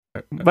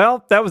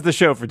Well, that was the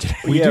show for today.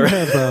 We do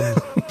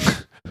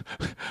have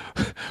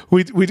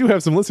we do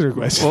have some listener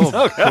questions.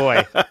 Oh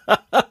boy,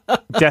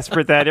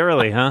 desperate that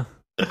early, huh?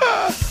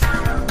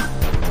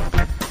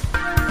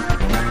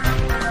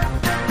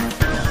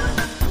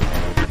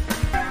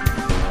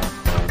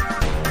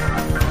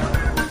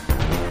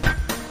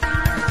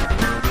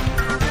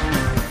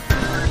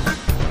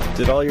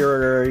 Did all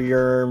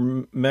your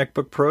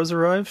MacBook Pros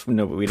arrive?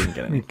 No, but we didn't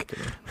get any.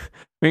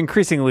 We're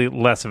increasingly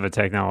less of a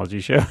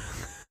technology show.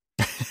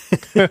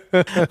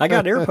 I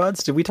got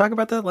AirPods. Did we talk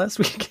about that last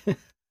week?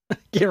 I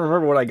can't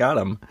remember what I got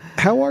them.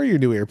 How are your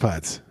new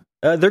AirPods?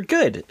 They're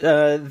good.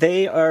 They're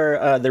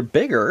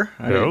bigger.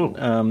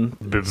 Bigger.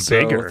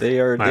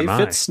 They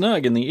fit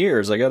snug in the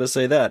ears. I got to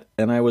say that.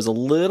 And I was a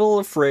little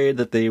afraid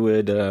that they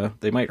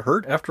might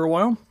hurt after a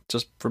while,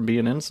 just from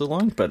being in so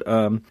long. But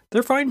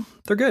they're fine.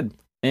 They're good.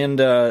 And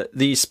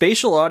the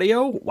spatial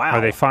audio. Wow.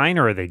 Are they fine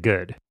or are they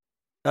good?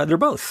 They're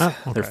both. Oh,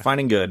 okay. They're fine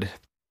and good.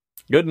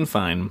 Good and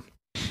fine.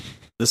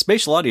 The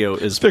spatial audio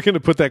is. They're going to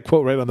put that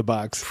quote right on the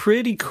box.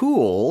 Pretty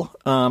cool.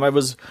 I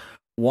was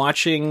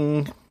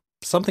watching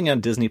something on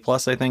Disney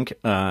Plus, I think,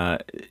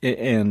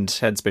 and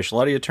had spatial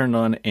audio turned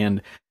on.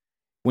 And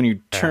when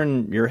you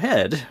turn your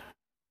head,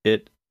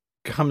 it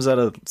comes out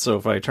of. So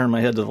if I turn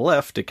my head to the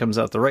left, it comes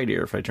out the right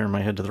ear. If I turn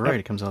my head to the right,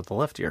 it comes out the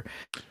left ear.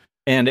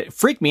 And it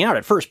freaked me out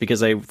at first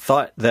because I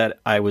thought that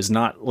I was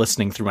not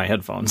listening through my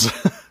headphones.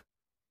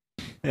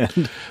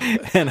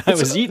 And I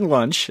was eating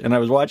lunch and I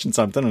was watching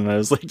something and I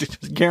was like,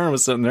 Karen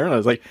was sitting there and I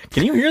was like,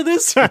 can you hear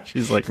this?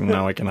 She's like,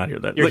 no, I cannot hear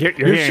that. You're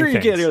sure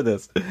you can't hear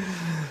this?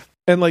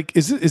 And like,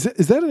 is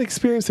that an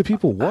experience that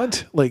people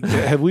want? Like,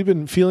 have we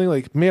been feeling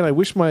like, man, I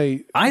wish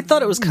I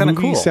thought it was kind of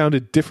cool.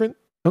 Sounded different.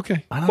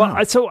 Okay.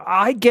 So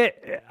I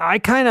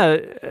kind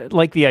of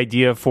like the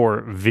idea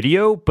for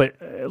video, but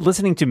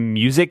listening to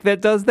music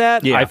that does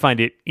that, I find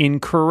it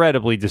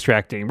incredibly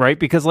distracting, right?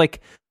 Because like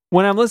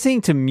when I'm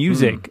listening to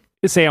music,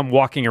 say I'm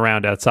walking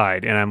around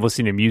outside and I'm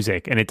listening to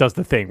music and it does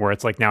the thing where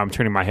it's like now I'm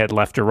turning my head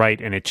left or right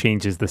and it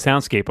changes the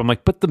soundscape. I'm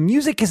like, but the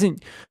music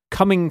isn't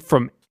coming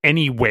from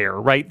anywhere,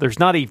 right? There's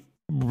not a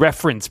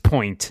reference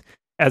point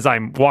as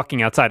I'm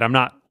walking outside. I'm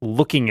not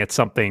looking at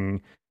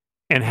something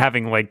and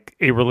having like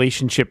a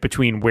relationship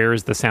between where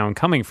is the sound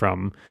coming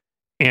from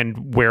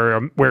and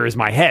where is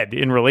my head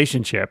in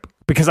relationship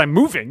because I'm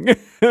moving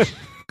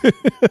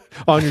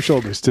on your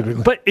shoulders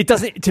typically. But it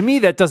doesn't, to me,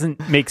 that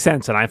doesn't make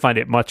sense. And I find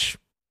it much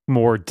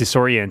more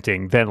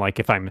disorienting than like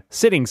if I'm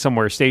sitting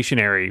somewhere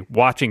stationary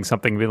watching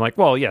something being like,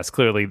 well, yes,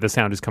 clearly the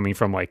sound is coming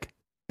from like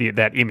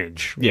that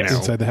image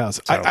inside the house.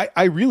 So,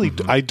 I really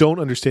I don't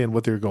understand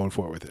what they're going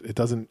for with it. It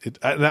doesn't it's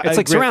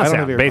like surround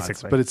sound AirPods,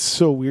 basically, but it's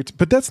so weird.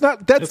 But that's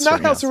not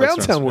how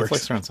surround sound works.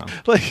 It's like surround sound.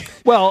 Like,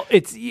 well,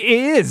 it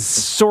is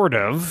sort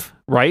of,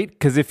 right?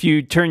 Because if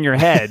you turn your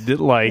head,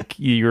 like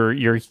your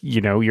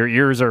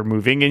ears are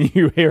moving and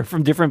you hear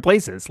from different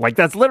places. Like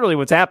that's literally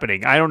what's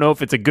happening. I don't know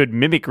if it's a good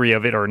mimicry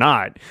of it or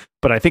not,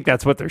 but I think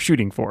that's what they're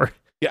shooting for.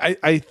 Yeah,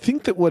 I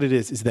think that what it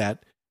is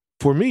that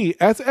for me,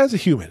 as a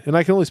human, and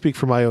I can only speak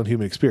from my own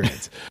human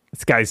experience.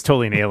 This guy's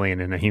totally an alien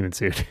in a human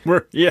suit.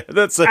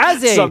 That's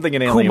something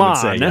an alien would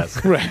say.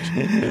 Yes. Right.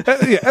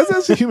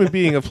 As a human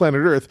being of planet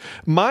Earth,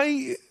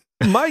 my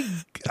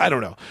I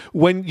don't know,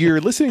 when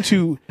you're listening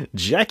to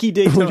Jackie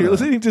Daytona, when you're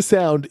listening to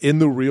sound in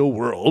the real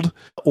world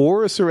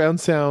or a surround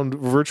sound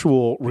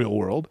virtual real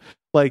world,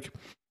 like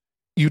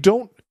you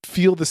don't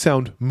feel the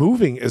sound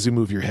moving as you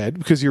move your head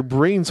because your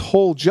brain's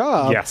whole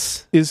job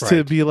is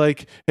to be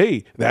like,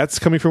 hey, that's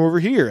coming from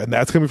over here and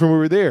that's coming from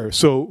over there.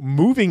 So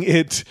moving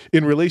it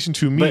in relation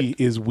to me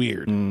is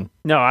weird.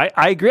 No, I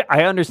agree.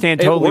 I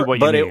understand totally what you mean.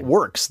 But it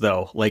works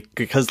though. Like,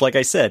 because like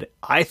I said,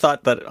 I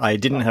thought that I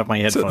didn't have my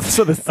headphones.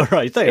 So I knew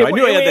I had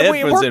the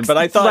headphones in, but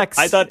I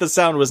thought the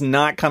sound was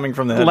not coming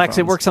from the headphones. Lex,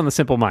 it works on the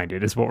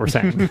simple-minded is what we're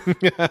saying.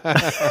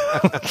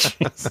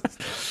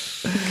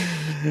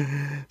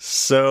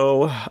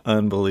 So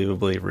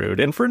unbelievably rude,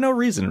 and for no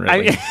reason,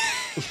 really.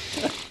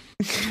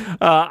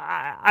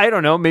 I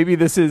don't know. Maybe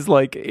this is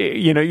like,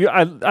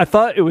 I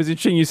thought it was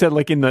interesting. You said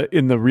like in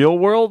the real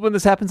world when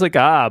this happens, like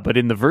but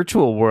in the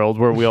virtual world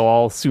where we'll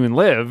all soon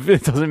live,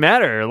 it doesn't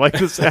matter. Like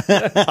this,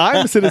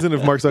 I'm a citizen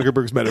of Mark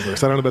Zuckerberg's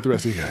metaverse. I don't know about the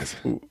rest of you guys.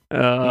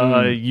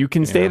 You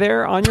can stay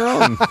there on your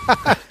own.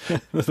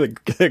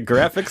 the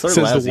graphics are says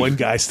lousy. The one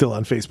guy still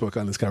on Facebook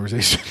on this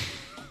conversation.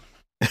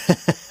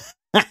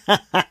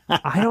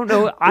 I don't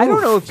know. I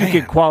don't know if you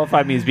could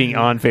qualify me as being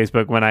on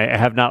Facebook when I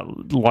have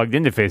not logged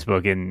into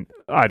Facebook in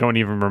I don't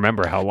even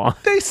remember how long.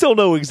 They still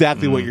know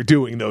exactly what you're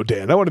doing, though,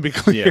 Dan. I want to be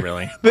clear. Yeah,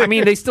 really. I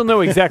mean, they still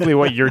know exactly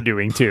what you're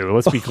doing too.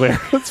 Let's be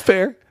clear. That's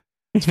fair.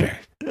 It's fair.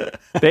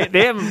 They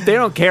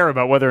don't care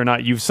about whether or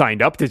not you've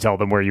signed up to tell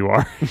them where you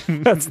are.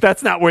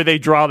 That's not where they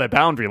draw the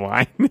boundary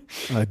line.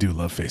 I do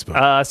love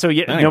Facebook. So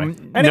yeah.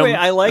 Anyway,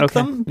 I like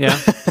them. Yeah.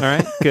 All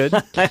right. Good.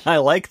 I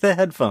like the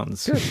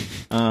headphones. Good.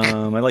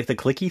 I like the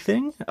clicky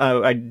thing.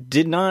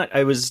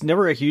 I was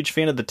never a huge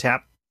fan of the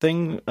tap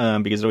thing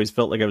because it always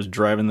felt like I was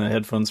driving the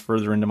headphones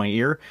further into my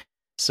ear.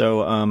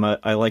 So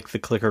I like the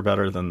clicker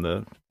better than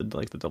the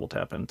double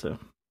tap into.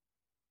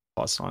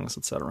 pause songs,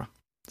 etc.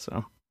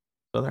 So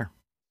there.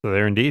 So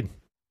there indeed.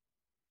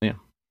 Yeah.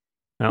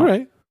 No. All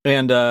right.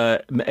 And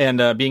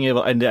being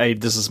able,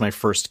 this is my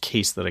first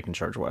case that I can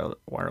charge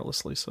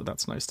wirelessly, so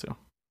that's nice too.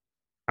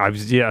 I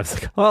was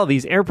like, oh,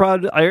 these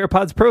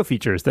AirPods Pro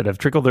features that have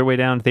trickled their way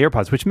down to the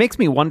AirPods, which makes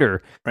me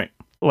wonder, right?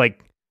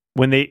 Like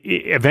when they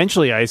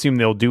eventually, I assume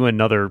they'll do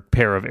another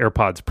pair of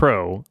AirPods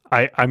Pro.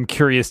 I'm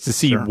curious to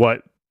see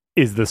what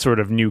is the sort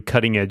of new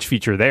cutting edge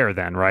feature there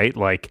then, right?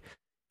 Like,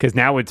 because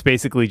now it's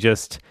basically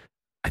just,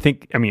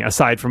 I mean,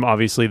 aside from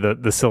obviously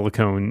the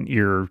silicone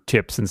ear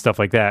tips and stuff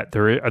like that,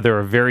 there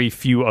are very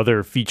few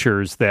other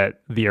features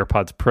that the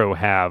AirPods Pro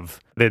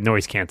have. The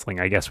noise canceling,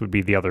 I guess, would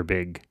be the other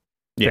big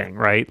thing,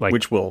 right? Like,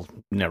 which will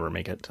never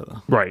make it to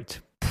the right.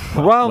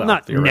 Well,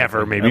 not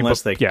never, maybe.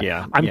 Unless but, they,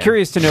 I'm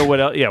curious to know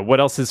what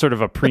else is sort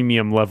of a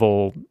premium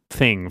level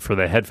thing for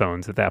the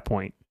headphones at that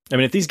point. I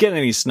mean, if these get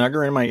any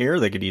snugger in my ear,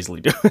 they could easily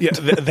do it. Yeah,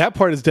 that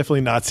part is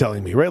definitely not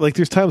selling me, right? Like,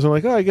 there's times I'm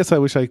like, oh, I guess I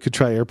wish I could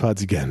try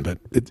AirPods again, but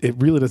it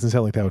really doesn't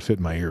sound like that would fit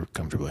in my ear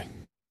comfortably.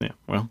 Yeah,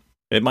 well,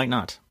 it might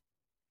not.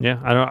 Yeah,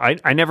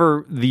 I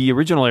never, the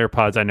original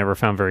AirPods I never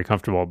found very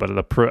comfortable, but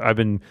the Pro, I've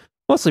been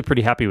mostly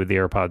pretty happy with the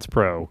AirPods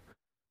Pro.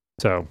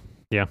 So,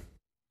 yeah.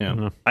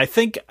 Yeah, I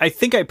think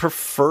I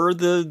prefer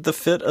the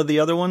fit of the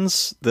other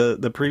ones,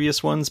 the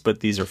previous ones, but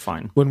these are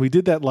fine. When we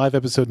did that live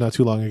episode not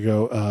too long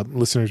ago,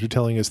 listeners were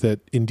telling us that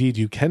indeed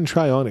you can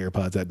try on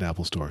AirPods at an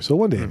Apple store. So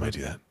one day you might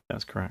do that.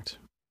 That's correct.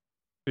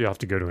 You have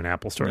to go to an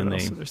Apple store. And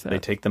they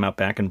take them out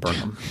back and burn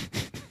them.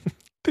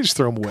 They just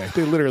throw them away.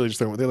 They literally just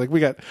throw them away. They're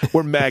like,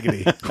 we're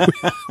maggoty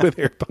with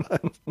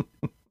AirPods.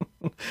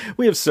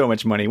 We have so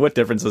much money. What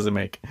difference does it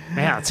make?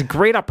 Yeah, it's a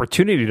great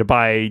opportunity to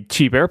buy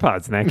cheap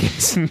AirPods in that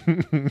case.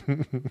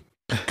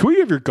 Can we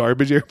have your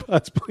garbage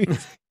AirPods,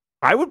 please?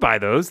 I would buy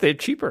those. They're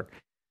cheaper.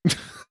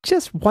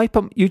 Just wipe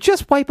them. You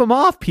just wipe them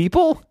off,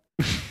 people.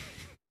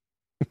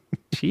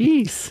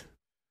 Jeez.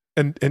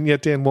 And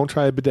yet Dan won't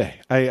try a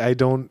bidet. I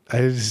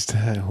just,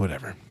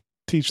 whatever.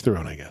 Teach their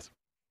own, I guess.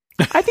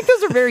 I think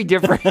those are very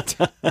different.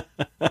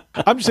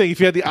 I'm just saying, if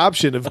you had the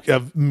option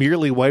of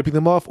merely wiping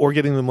them off or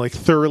getting them like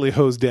thoroughly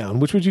hosed down,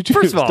 which would you choose?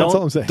 First of all, that's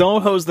all I'm saying.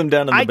 Don't hose them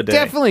down in the bidet. I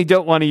definitely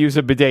don't want to use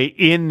a bidet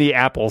in the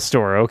Apple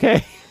store,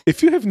 okay?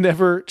 If you have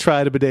never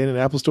tried a bidet in an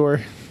Apple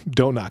store,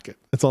 don't knock it.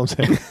 That's all I'm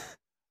saying.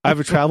 I have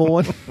a travel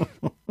one.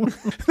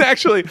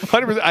 Actually,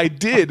 100%. I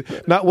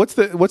did. Not what's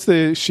the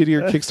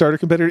shittier Kickstarter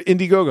competitor?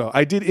 Indiegogo.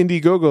 I did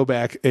Indiegogo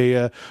back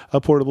a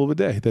portable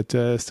bidet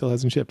that still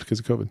hasn't shipped because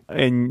of COVID.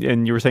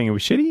 And you were saying it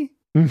was shitty?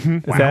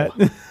 Mm-hmm. Is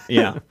that?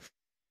 Yeah.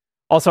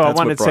 Also, I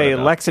wanted to say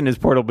Lex and his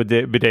portable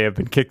bidet have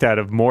been kicked out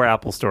of more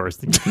Apple stores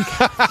than you.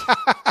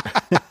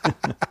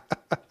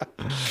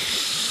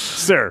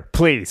 Sir,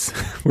 please.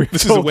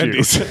 This is a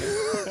Wendy's.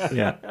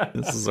 Yeah,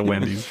 this is a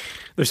Wendy's.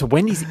 There's a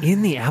Wendy's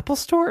in the Apple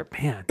store?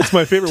 Man. It's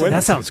my favorite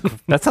Wendy's.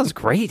 That sounds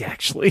great,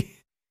 actually.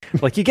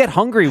 Like, you get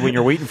hungry when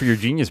you're waiting for your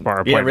Genius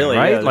Bar appointment, really,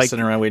 right? Yeah, like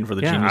sitting around waiting for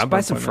the Genius Bar I'll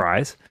buy some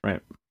fries.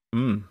 Right.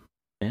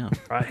 Yeah.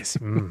 Fries.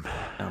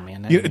 Oh,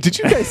 man. Did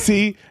you guys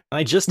see?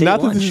 I just ate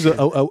not lunch. that this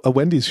is a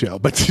Wendy's show,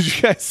 but did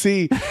you guys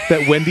see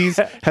that Wendy's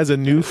has a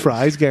new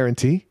fries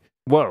guarantee?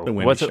 Whoa!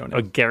 What's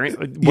a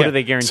guarantee? What do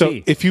they guarantee?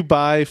 So if you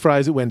buy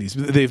fries at Wendy's,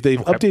 they've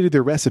updated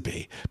their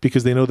recipe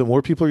because they know that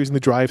more people are using the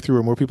drive-thru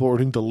or more people are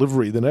ordering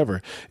delivery than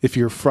ever. If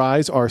your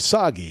fries are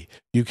soggy,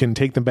 you can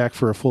take them back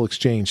for a full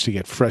exchange to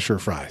get fresher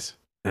fries.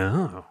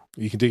 Oh,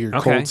 you can take your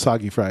cold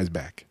soggy fries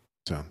back.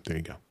 So there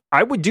you go.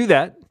 I would do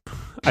that.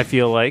 I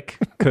feel like,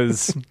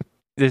 because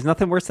there's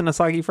nothing worse than a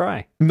soggy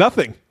fry.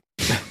 Nothing.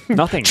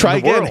 Try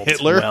again, world.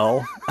 Hitler.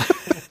 Well.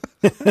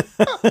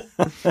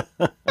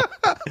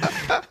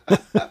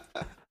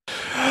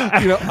 I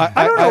don't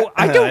know.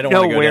 I don't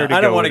know where to go.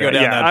 I don't want to go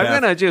down that path.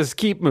 I'm gonna just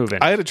keep moving.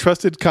 I had a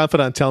trusted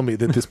confidant tell me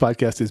that this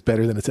podcast is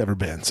better than it's ever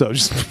been. So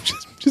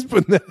just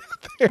putting that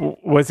out there.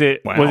 Was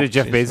it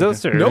Jeff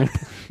Bezos or nope?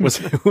 Was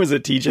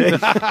it TJ?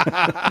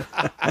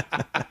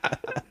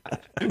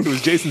 It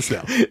was Jason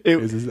Snell. It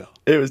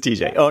was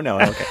TJ. Oh no,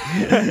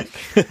 okay.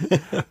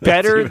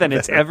 Better than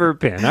it's ever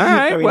been. All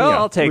right,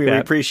 I'll take that. We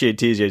appreciate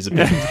TJ's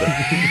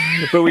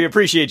opinions, but we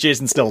appreciate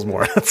Jason Snell's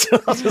more. That's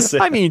what I'll just say.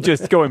 I mean,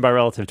 just going by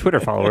relative Twitter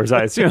followers,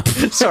 I assume.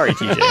 Sorry,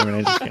 TJ.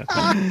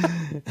 I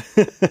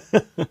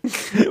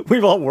mean,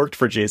 we've all worked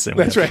for Jason.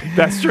 That's right.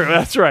 That's true.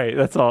 That's right.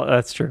 That's all.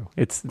 That's true.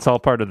 It's all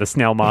part of the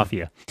Snell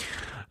Mafia.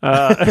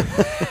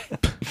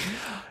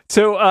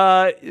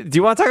 So, do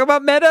you want to talk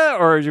about Meta,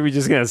 or are we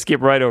just going to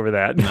skip right over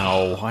that?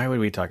 No, why would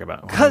we talk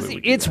about? Because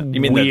it's weird. You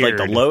mean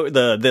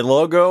the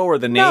logo or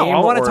the name? No,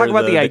 I want to talk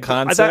about the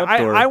concept.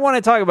 I want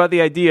to talk about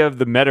the idea of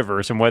the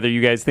metaverse and whether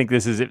you guys think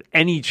this is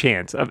any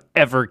chance of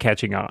ever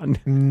catching on.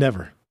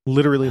 Never,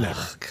 literally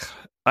never.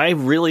 I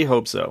really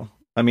hope so.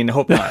 I mean,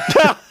 hope not.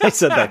 I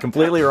said that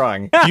completely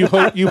wrong. You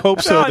hope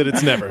so that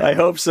it's never. I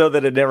hope so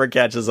that it never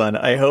catches on.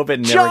 I hope it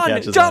never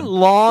catches on. John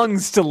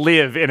longs to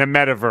live in a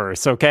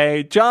metaverse,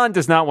 okay? John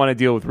does not want to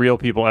deal with real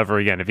people ever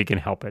again if he can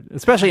help it.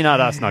 Especially not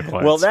us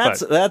knuckleheads. Well,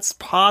 that's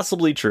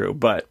possibly true,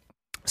 but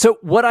So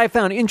what I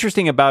found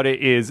interesting about it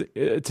is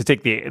to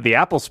take the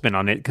Apple spin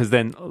on it, because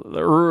then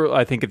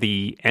I think at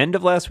the end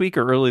of last week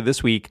or early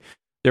this week,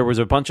 there was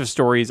a bunch of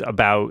stories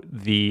about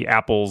the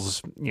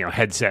Apple's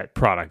headset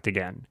product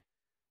again.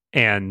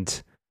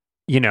 And,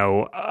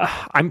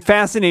 I'm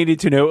fascinated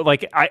to know,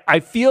 like, I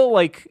feel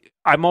like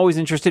I'm always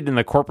interested in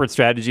the corporate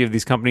strategy of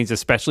these companies,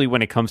 especially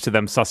when it comes to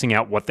them sussing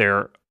out what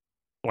their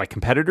like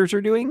competitors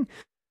are doing.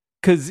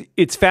 Because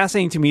it's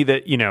fascinating to me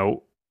that,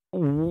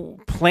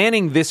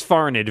 planning this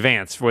far in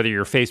advance, whether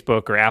you're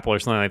Facebook or Apple or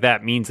something like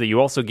that, means that you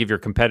also give your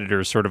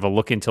competitors sort of a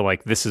look into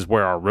like, this is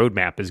where our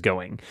roadmap is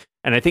going.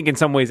 And I think in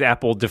some ways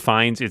Apple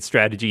defines its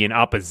strategy in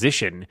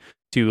opposition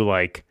to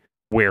like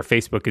where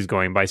Facebook is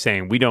going by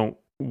saying, we don't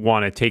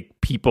want to take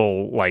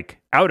people like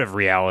out of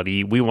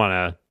reality. We want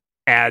to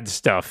add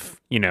stuff,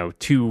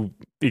 to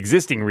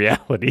existing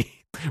reality.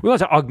 We want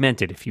to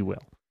augment it, if you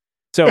will.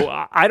 So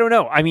I don't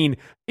know. I mean,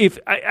 if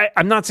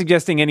I'm not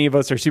suggesting any of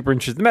us are super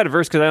interested in the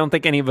metaverse, because I don't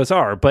think any of us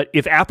are. But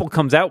if Apple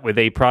comes out with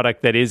a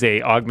product that is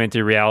a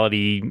augmented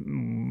reality,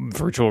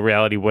 virtual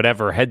reality,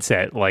 whatever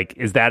headset, like,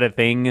 is that a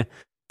thing?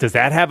 Does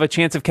that have a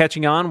chance of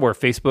catching on where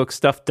Facebook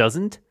stuff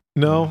doesn't?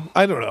 No,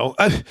 I don't know.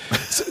 I'm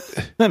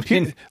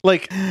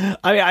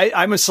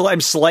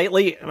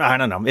slightly, I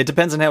don't know. It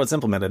depends on how it's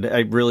implemented. I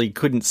really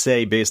couldn't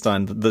say based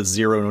on the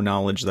zero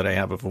knowledge that I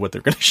have of what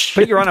they're going to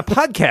ship. But you're on a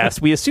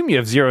podcast. We assume you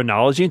have zero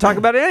knowledge and you talk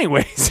about it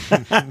anyways.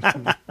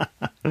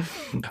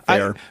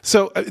 Fair.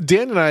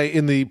 Dan and I,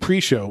 in the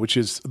pre-show, which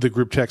is the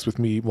group text with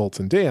me, Moltz,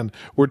 and Dan,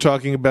 we're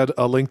talking about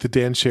a link that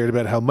Dan shared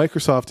about how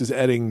Microsoft is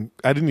adding,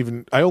 I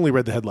only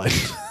read the headline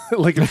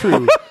like a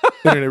true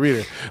internet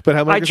reader, but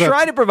how Microsoft, I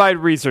try to provide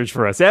research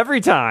for us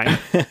every time.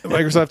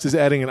 Microsoft is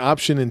adding an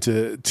option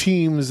into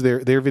Teams,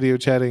 their video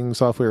chatting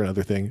software,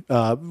 another thing,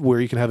 where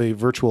you can have a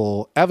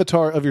virtual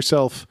avatar of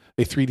yourself,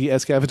 a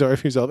 3D-esque avatar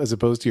of yourself, as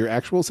opposed to your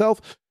actual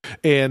self.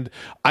 And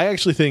I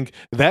actually think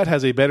that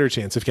has a better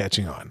chance of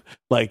catching on.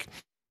 Like,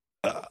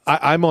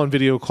 I'm on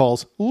video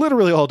calls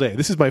literally all day.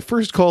 This is my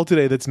first call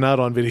today that's not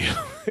on video,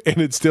 and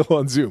it's still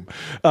on Zoom.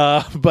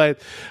 But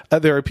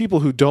there are people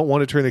who don't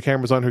want to turn their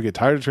cameras on, who get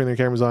tired of turning their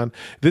cameras on.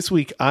 This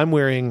week, I'm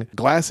wearing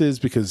glasses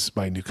because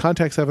my new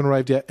contacts haven't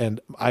arrived yet, and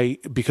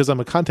because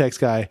I'm a contacts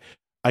guy,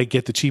 I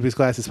get the cheapest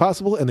glasses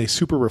possible, and they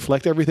super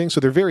reflect everything, so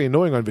they're very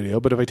annoying on video,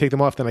 but if I take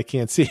them off, then I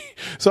can't see.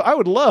 So I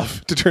would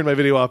love to turn my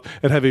video off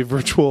and have a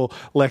virtual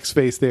Lex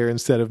face there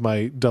instead of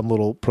my dumb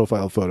little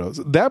profile photos.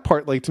 That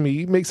part, like, to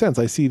me, makes sense.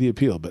 I see the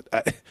appeal, but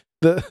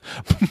the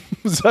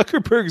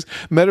Zuckerberg's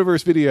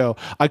metaverse video,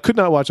 I could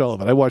not watch all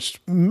of it. I watched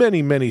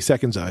many, many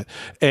seconds of it,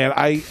 and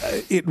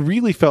it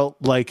really felt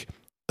like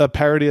a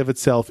parody of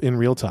itself in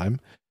real time.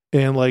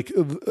 And like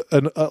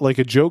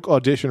a joke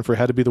audition for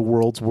how to be the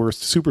world's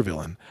worst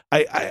supervillain.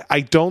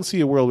 I don't see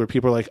a world where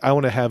people are like, I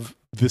want to have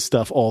this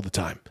stuff all the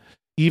time,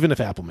 even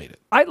if Apple made it.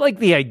 I like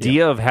the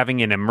idea of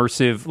having an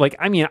immersive,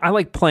 I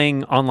like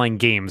playing online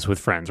games with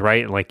friends,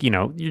 right? Like,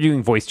 you're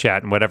doing voice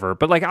chat and whatever.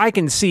 But like, I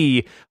can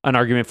see an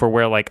argument for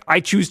where like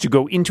I choose to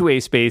go into a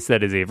space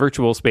that is a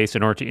virtual space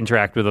in order to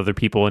interact with other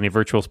people in a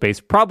virtual space,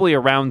 probably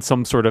around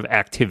some sort of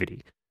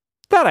activity.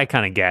 That I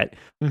kind of get.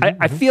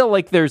 I feel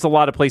like there's a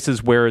lot of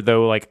places where,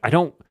 though, like I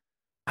don't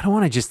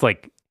want to just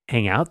like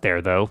hang out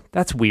there, though.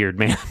 That's weird,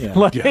 man. Yeah.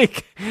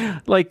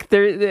 like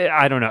there,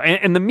 I don't know.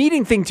 And the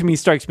meeting thing to me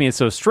strikes me as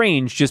so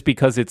strange, just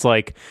because it's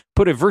like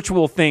put a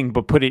virtual thing,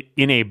 but put it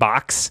in a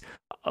box,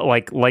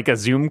 like a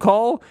Zoom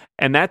call,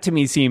 and that to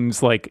me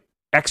seems like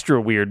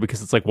extra weird,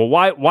 because it's like, well,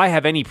 why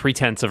have any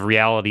pretense of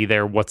reality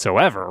there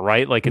whatsoever,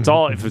 right? Like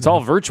if it's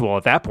all virtual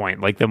at that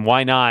point, like then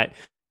why not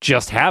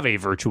just have a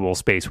virtual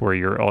space where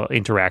you're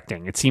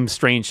interacting? It seems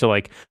strange to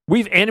like,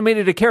 we've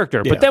animated a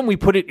character, but then we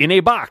put it in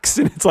a box,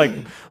 and it's like,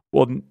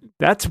 well,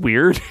 that's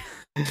weird.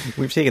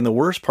 We've taken the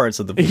worst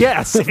parts of the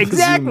exactly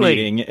Zoom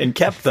meeting and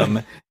kept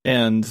them,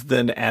 and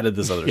then added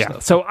this other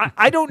stuff. So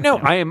I don't know.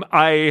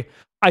 I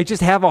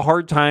just have a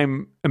hard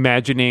time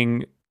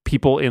imagining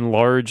people in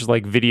large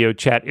like video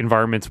chat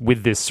environments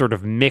with this sort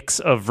of mix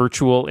of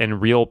virtual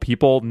and real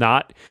people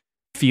not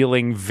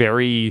feeling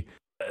very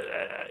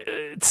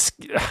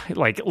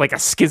like a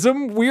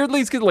schism,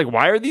 weirdly. Like,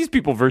 why are these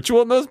people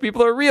virtual and those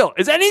people are real?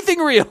 Is anything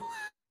real?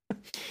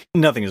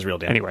 Nothing is real,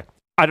 Dan. Anyway,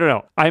 I don't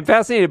know. I'm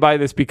fascinated by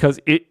this because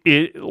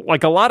it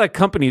like a lot of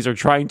companies are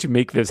trying to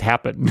make this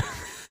happen.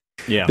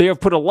 Yeah. They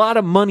have put a lot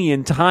of money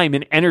and time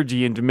and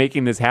energy into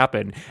making this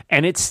happen,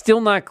 and it's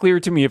still not clear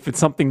to me if it's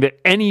something that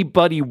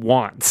anybody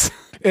wants.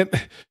 And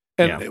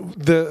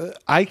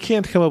I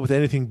can't come up with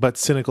anything but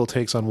cynical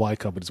takes on why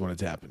companies want it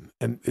to happen.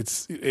 And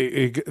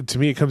to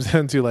me, it comes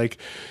down to like,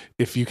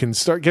 if you can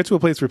get to a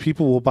place where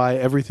people will buy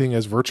everything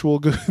as virtual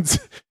goods,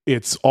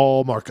 it's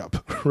all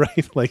markup,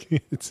 right? Like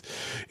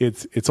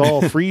it's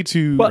all free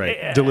to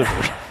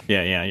deliver.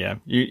 Yeah.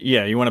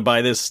 You want to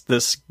buy this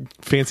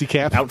fancy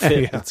cap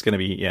outfit? It's going to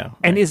be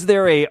And is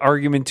there a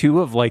argument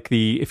too of like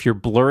if you're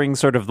blurring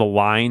sort of the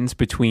lines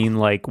between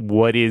like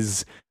what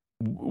is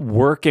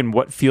work in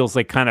what feels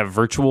like kind of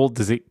virtual?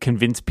 Does it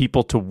convince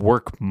people to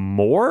work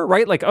more,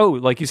 right? Like, oh,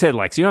 like you said,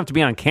 Lex, you don't have to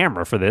be on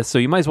camera for this, so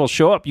you might as well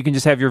show up. You can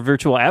just have your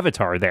virtual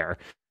avatar there.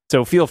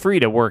 So feel free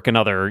to work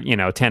another,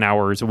 10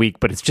 hours a week,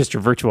 but it's just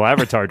your virtual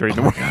avatar during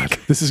the work. God.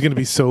 This is going to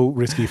be so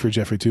risky for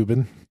Jeffrey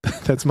Toobin.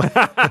 That's my...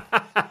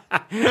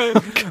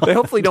 They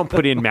hopefully don't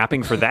put in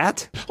mapping for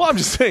that. Well, I'm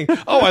just saying,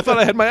 I thought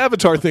I had my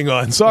avatar thing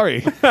on.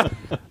 Sorry.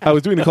 I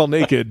was doing a call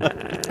naked.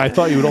 I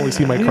thought you would only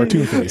see my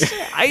cartoon face.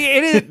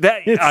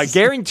 I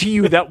guarantee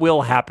you that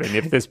will happen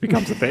if this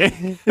becomes a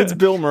thing. It's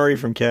Bill Murray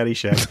from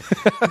Caddyshack.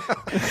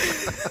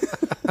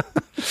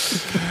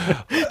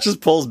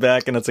 Just pulls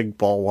back and it's a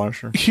ball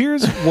washer.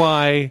 Here's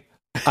why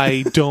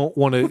I don't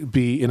want to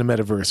be in a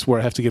metaverse where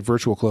I have to get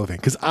virtual clothing,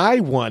 because I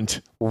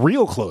want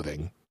real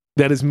clothing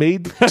that is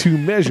made to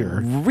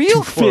measure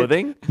real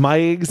clothing, my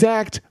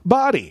exact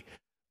body.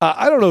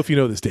 I don't know if you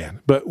know this,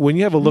 Dan, but when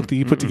you have a look that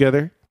you put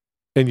together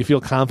and you feel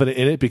confident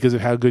in it because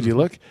of how good you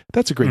look,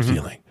 that's a great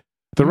feeling.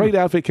 The right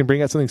outfit can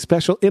bring out something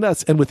special in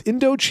us, and with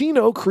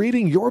Indochino,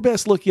 creating your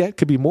best look yet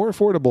could be more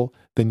affordable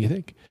than you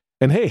think.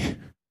 And hey,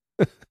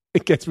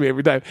 it gets me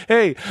every time.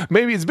 Hey,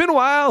 maybe it's been a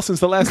while since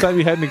the last time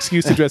you had an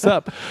excuse to dress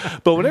up,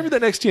 but whenever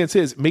the next chance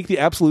is, make the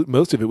absolute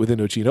most of it with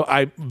Indochino.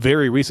 I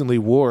very recently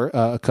wore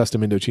a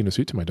custom Indochino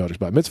suit to my daughter's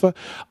bat mitzvah.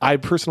 I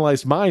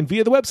personalized mine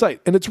via the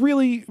website, and it's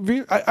really,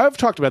 I've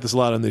talked about this a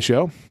lot on this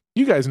show.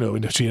 You guys know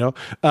Indochino,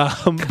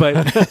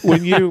 but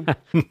when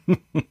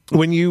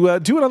you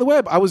do it on the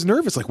web, I was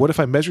nervous. Like, what if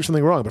I measure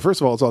something wrong? But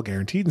first of all, it's all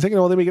guaranteed, and second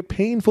of all, they make it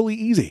painfully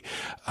easy.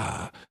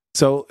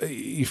 So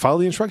you follow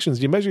the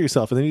instructions, you measure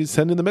yourself, and then you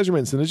send in the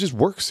measurements, and it just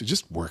works. It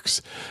just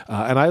works.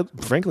 And I,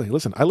 frankly,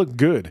 listen, I look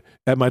good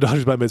at my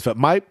daughter's bat mitzvah.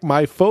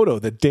 My photo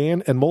that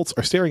Dan and Moltz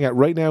are staring at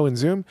right now in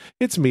Zoom,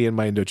 it's me in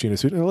my Indochino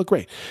suit, and I look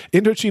great.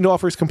 Indochino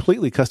offers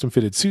completely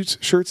custom-fitted suits,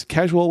 shirts,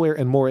 casual wear,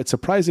 and more at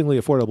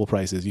surprisingly affordable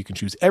prices. You can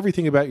choose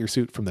everything about your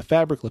suit, from the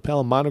fabric,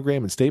 lapel,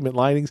 monogram, and statement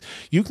linings.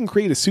 You can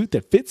create a suit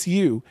that fits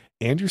you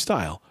and your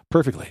style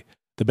perfectly.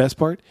 The best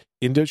part?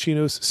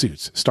 Indochino's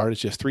suits start at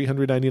just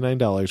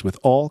 $399 with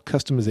all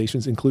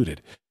customizations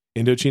included.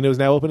 Indochino is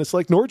now open at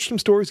select Nordstrom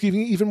stores,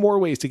 giving you even more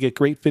ways to get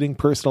great fitting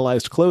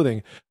personalized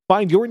clothing.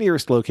 Find your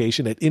nearest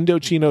location at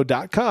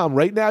Indochino.com.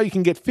 Right now, you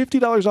can get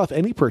 $50 off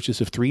any purchase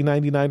of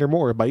 $399 or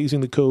more by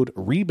using the code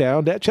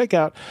REBOUND at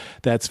checkout.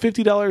 That's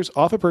 $50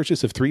 off a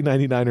purchase of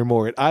 $399 or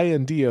more at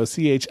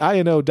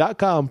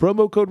INDOCHINO.com.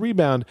 Promo code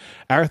REBOUND.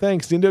 Our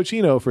thanks to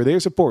Indochino for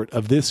their support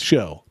of this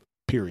show.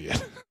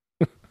 Period.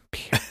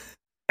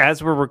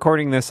 As we're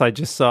recording this, I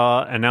just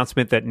saw an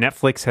announcement that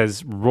Netflix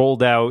has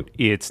rolled out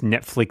its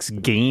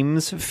Netflix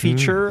Games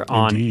feature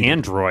on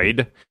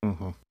Android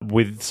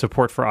with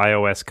support for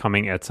iOS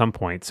coming at some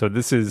point. So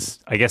this is,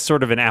 I guess,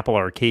 sort of an Apple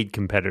Arcade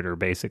competitor,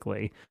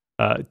 basically.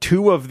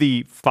 2 of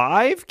the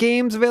 5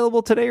 games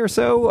available today or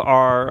so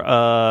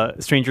are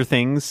Stranger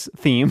Things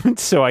themed,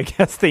 so I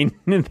guess they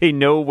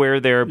know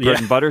where their bread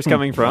and butter's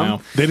coming from.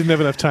 Wow. They didn't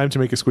have enough time to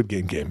make a Squid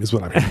Game game, is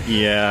what I'm hearing.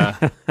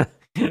 Yeah.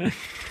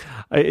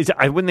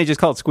 Wouldn't they just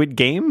call it Squid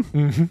Game?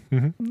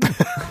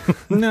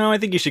 No, I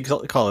think you should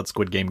call it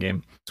Squid Game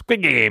game.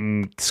 Squid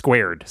Game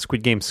squared.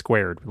 Squid Game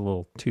squared with a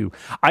little 2.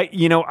 I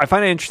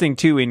find it interesting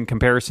too in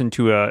comparison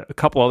to a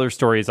couple other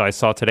stories I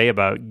saw today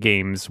about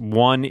games.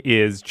 One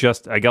is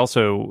just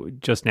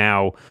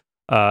now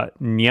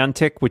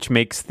Niantic, which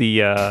makes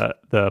the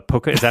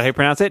Poke. Is that how you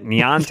pronounce it?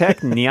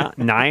 Niantic?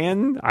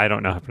 Nyan? I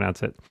don't know how to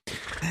pronounce it.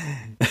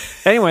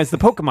 Anyways, the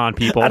Pokemon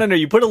people. I don't know.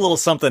 You put a little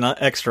something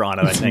extra on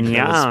it, I think. It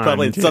was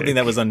probably something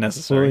that was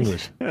unnecessary.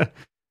 English.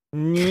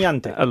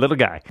 Niantic. A little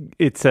guy.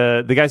 It's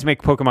the guys who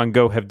make Pokemon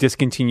Go have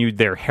discontinued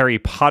their Harry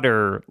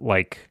Potter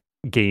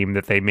game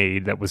that they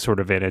made that was sort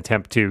of an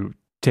attempt to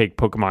take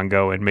Pokemon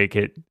Go and make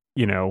it,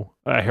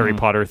 Harry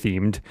Potter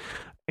themed.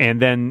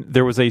 And then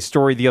there was a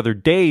story the other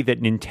day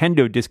that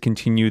Nintendo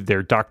discontinued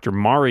their Dr.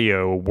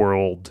 Mario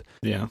World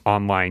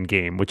online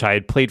game, which I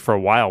had played for a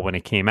while when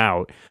it came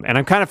out. And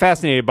I'm kind of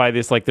fascinated by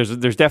this. Like,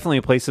 there's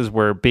definitely places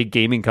where big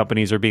gaming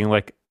companies are being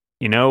like,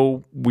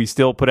 we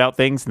still put out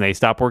things and they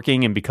stop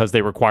working. And because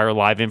they require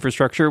live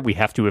infrastructure, we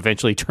have to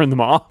eventually turn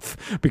them off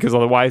because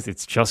otherwise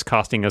it's just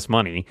costing us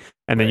money.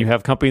 And then you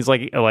have companies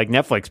like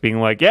Netflix being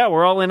like, yeah,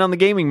 we're all in on the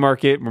gaming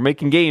market. We're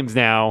making games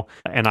now.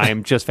 And I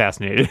am just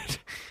fascinated.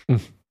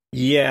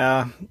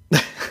 Yeah.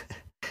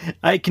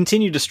 I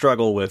continue to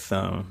struggle with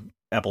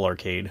Apple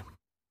Arcade.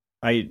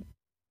 I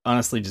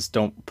honestly just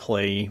don't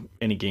play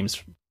any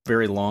games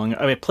very long.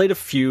 I played a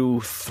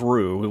few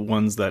through,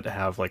 ones that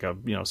have like a,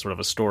 sort of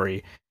a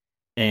story,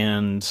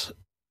 and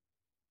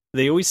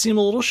they always seem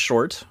a little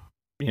short,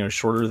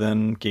 shorter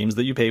than games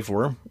that you pay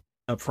for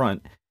up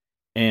front.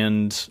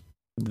 And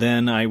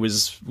then I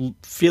was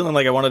feeling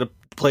like I wanted to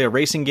play a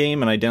racing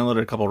game, and I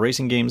downloaded a couple of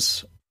racing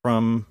games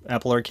from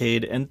Apple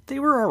Arcade, and they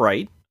were all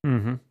right.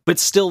 Mm-hmm. But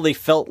still, they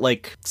felt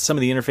like some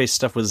of the interface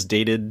stuff was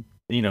dated.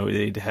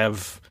 They'd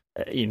have,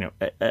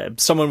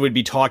 someone would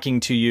be talking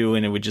to you,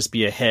 and it would just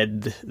be a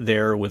head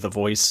there with a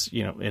voice,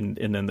 and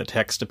then the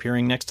text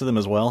appearing next to them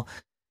as well.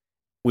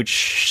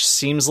 which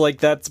seems like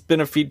that's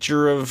been a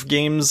feature of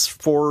games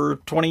for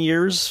 20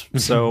 years.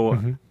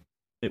 So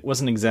it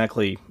wasn't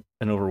exactly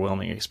an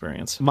overwhelming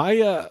experience.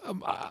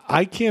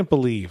 I can't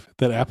believe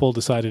that Apple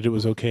decided it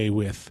was okay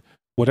with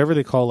whatever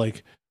they call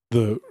like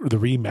the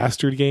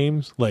remastered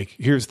games. Like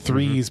here's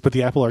threes, but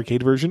the Apple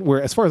Arcade version,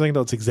 where as far as I can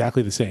tell, it's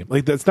exactly the same.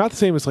 Like that's not the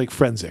same as like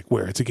Forensic,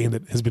 where it's a game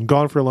that has been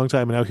gone for a long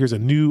time and now here's a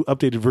new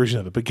updated version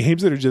of it. But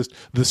games that are just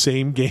the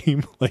same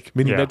game, like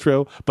Mini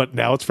Metro, but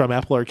now it's from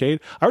Apple Arcade.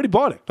 I already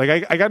bought it.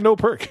 Like I got no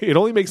perk. It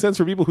only makes sense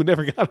for people who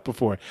never got it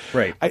before.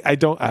 Right. I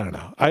don't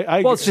know.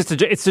 Well, it's just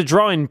it's to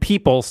draw in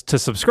people to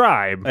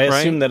subscribe. I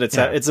assume that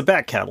it's a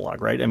back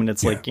catalog, right? I mean,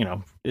 it's like,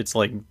 it's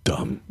like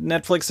dumb.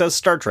 Netflix has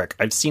Star Trek.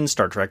 I've seen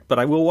Star Trek, but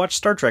I will watch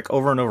Star Trek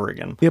over and over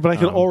again. Yeah, but I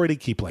can already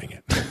keep playing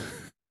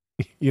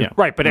it.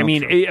 Right, but I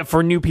mean,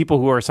 for new people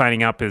who are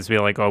signing up, is be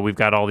like, oh, we've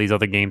got all these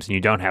other games and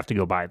you don't have to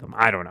go buy them.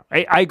 I don't know.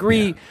 I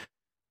agree. Yeah.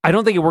 I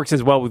don't think it works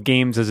as well with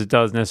games as it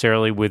does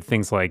necessarily with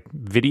things like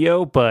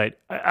video, but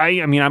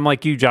I mean, I'm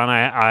like you, John.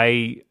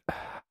 I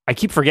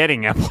keep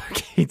forgetting Apple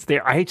Arcade's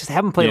there. I just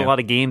haven't played a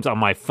lot of games on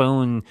my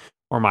phone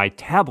or my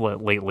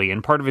tablet lately,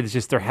 and part of it is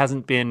just there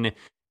hasn't been.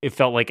 It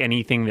felt like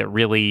anything that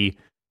really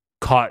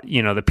caught,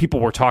 that people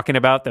were talking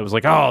about that was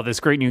like, oh,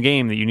 this great new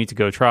game that you need to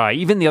go try.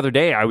 Even the other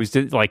day, I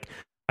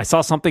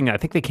saw something, I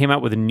think they came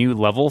out with a new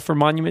level for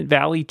Monument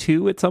Valley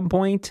 2 at some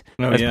point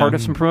as part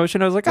of some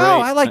promotion. I was like,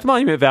 I liked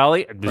Monument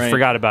Valley. I just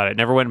forgot about it.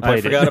 Never went and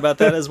played it. I forgot about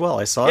that as well.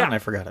 I saw it and I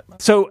forgot it.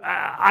 So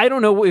I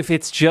don't know if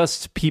it's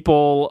just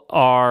people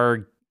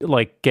are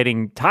like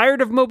getting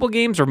tired of mobile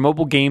games, or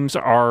mobile games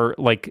are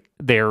like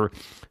they're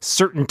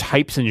certain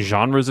types and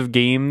genres of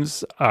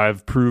games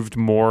have proved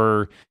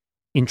more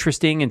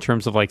interesting in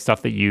terms of like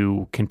stuff that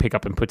you can pick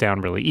up and put down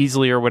really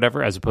easily or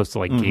whatever, as opposed to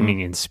like gaming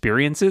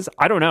experiences.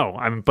 I don't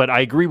know. But I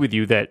agree with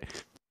you that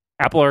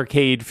Apple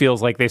Arcade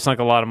feels like they've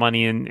sunk a lot of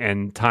money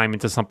and time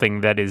into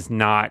something that is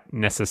not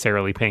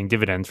necessarily paying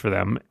dividends for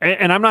them.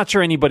 And I'm not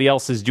sure anybody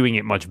else is doing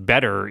it much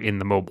better in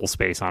the mobile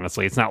space,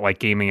 honestly. It's not like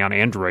gaming on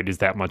Android is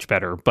that much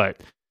better,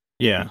 but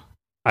yeah,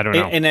 I don't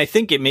know. And I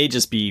think it may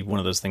just be one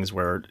of those things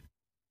where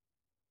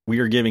we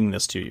are giving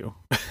this to you.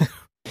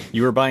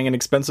 You are buying an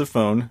expensive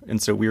phone,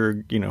 and so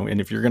we're,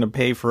 and if you're going to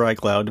pay for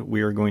iCloud,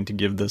 we are going to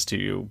give this to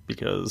you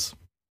because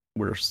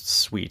we're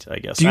sweet, I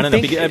guess. I don't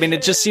know. I mean,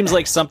 it just seems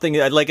like something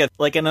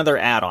like another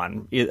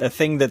add-on, a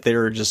thing that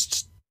they're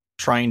just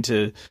trying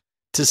to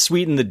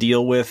sweeten the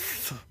deal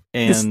with.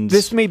 And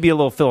this may be a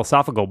little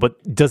philosophical,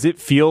 but does it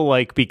feel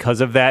like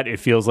because of that, it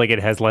feels like it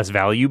has less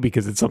value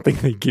because it's something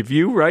they give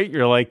you, right?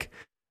 You're like,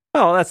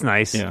 oh, that's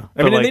nice. Yeah,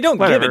 I mean, they don't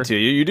give it to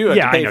you. You do have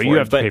to pay for it. You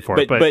have to pay for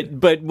it.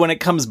 But when it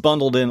comes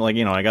bundled in, like,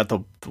 I got the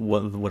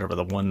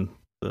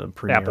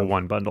premier Apple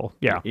One bundle.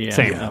 Yeah,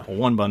 same Apple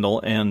One bundle,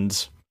 and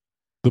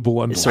the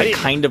One. So it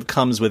kind of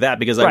comes with that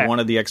because I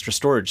wanted the extra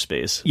storage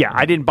space. Yeah,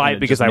 I didn't buy it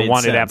because I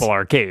wanted Apple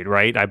Arcade,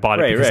 right? I bought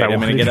it because I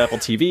wanted. I get Apple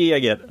TV, I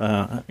get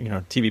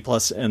TV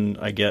Plus, and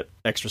I get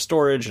extra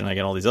storage, and I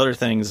get all these other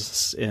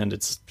things, and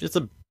it's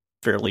a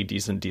fairly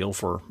decent deal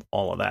for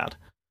all of that.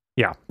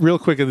 Yeah. Real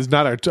quick, and it's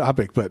not our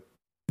topic, but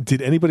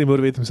did anybody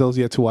motivate themselves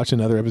yet to watch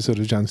another episode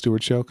of Jon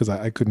Stewart's show? Because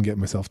I couldn't get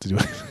myself to do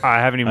it. I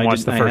haven't even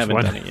watched the first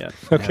one. I haven't done it yet.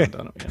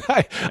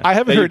 Okay. I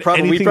haven't heard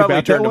anything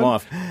about that one.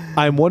 Off.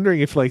 I'm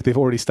wondering if they've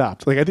already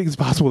stopped. I think it's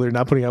possible they're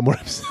not putting out more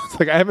episodes.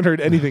 I haven't heard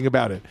anything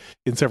about it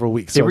in several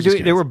weeks. So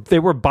they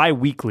were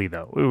bi-weekly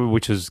though,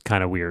 which is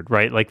kind of weird,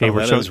 right? Like they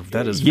were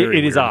that is very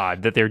it is weird.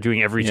 odd that they're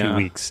doing every 2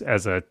 weeks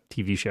as a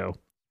TV show.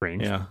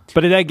 Range. Yeah.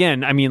 But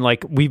again, I mean,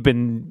 like we've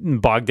been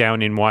bogged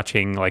down in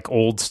watching like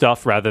old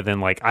stuff rather than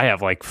like I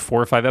have like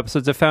 4 or 5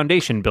 episodes of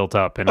Foundation built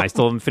up and I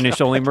still haven't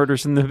finished Only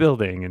Murders in the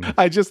Building. And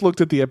I just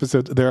looked at the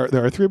episodes. There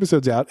are 3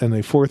 episodes out and a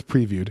 4th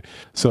previewed.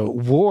 So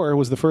War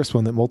was the first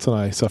one that Moltz and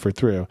I suffered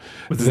through.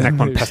 Was the next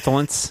one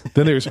Pestilence?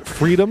 Then there's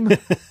Freedom,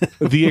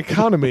 The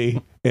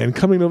Economy, and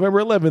coming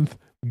November 11th,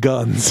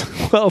 Guns.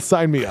 Well,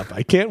 sign me up.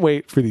 I can't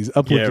wait for these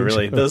uplifting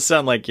really. shows. Those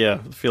sound like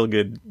feel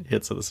good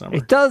hits of the summer.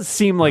 It does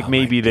seem like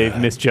maybe they've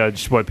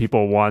misjudged what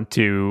people want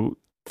to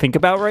think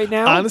about right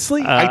now.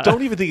 Honestly, I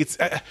don't even think it's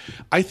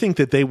I think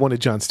that they wanted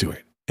Jon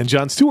Stewart, and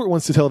Jon Stewart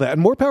wants to tell that,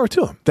 and more power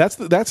to him. That's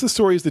the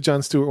stories that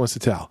Jon Stewart wants to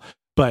tell.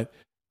 But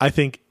I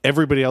think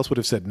everybody else would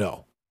have said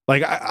no.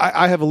 Like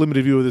I have a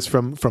limited view of this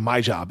from my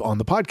job on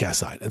the podcast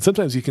side, and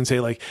sometimes you can say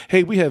like,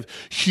 hey, we have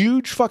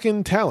huge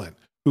fucking talent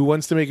who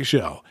wants to make a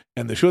show,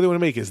 and the show they want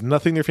to make is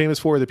nothing they're famous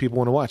for that people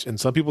want to watch. And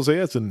some people say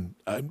yes, and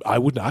I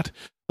would not.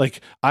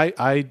 Like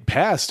I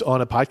passed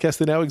on a podcast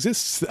that now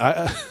exists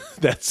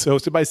that's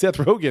hosted by Seth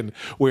Rogen,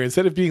 where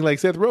instead of being like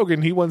Seth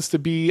Rogen, he wants to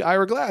be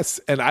Ira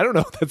Glass, and I don't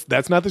know.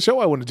 That's not the show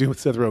I want to do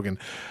with Seth Rogen.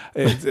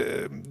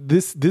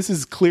 This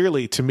is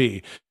clearly, to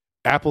me,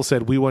 Apple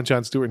said we want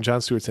Jon Stewart, and Jon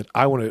Stewart said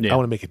I want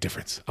to make a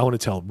difference. I want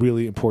to tell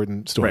really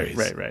important stories.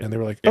 Right. And they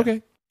were like,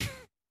 okay.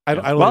 I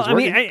don't well, I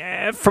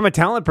mean, from a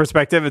talent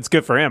perspective, it's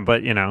good for him,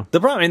 but the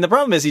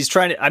problem is he's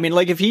trying to. I mean,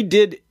 like if he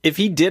did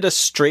a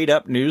straight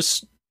up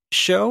news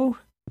show,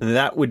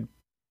 that would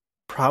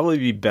probably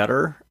be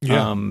better.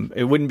 Yeah.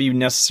 It wouldn't be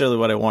necessarily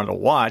what I wanted to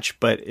watch,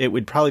 but it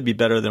would probably be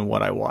better than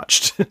what I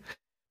watched.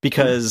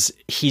 because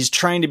he's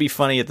trying to be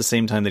funny at the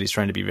same time that he's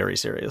trying to be very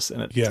serious.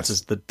 And it's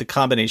just the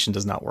combination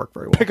does not work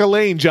very well. Pick a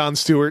lane, Jon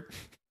Stewart.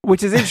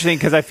 Which is interesting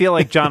because I feel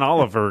like John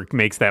Oliver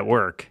makes that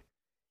work.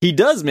 He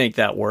does make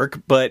that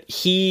work, but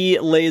he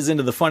lays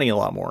into the funny a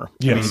lot more.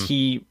 Yes. I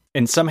mean,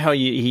 somehow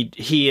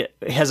he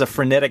has a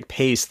frenetic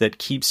pace that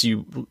keeps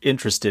you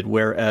interested,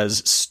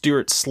 whereas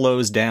Stewart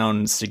slows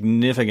down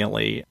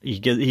significantly.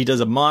 He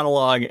does a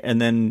monologue, and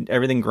then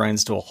everything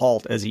grinds to a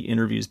halt as he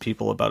interviews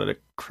people about it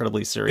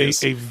incredibly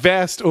serious. A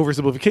vast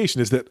oversimplification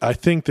is that I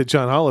think that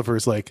John Oliver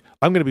is like,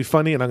 I'm going to be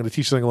funny and I'm going to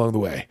teach something along the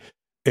way.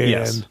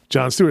 And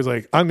Jon Stewart's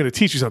like, I'm going to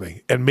teach you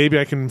something, and maybe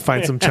I can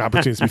find some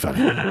opportunities to be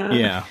funny.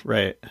 Yeah,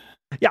 right.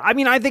 Yeah, I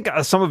mean, I think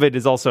some of it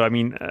is also, I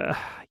mean,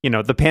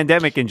 the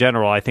pandemic in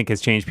general, I think,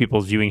 has changed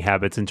people's viewing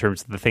habits in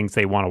terms of the things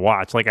they want to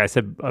watch. Like I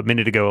said a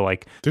minute ago,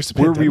 like,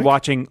 we're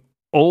rewatching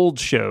old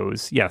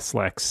shows. Yes,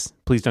 Lex,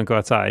 please don't go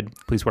outside.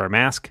 Please wear a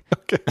mask.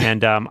 Okay.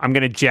 And I'm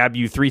going to jab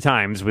you 3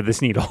 times with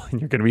this needle, and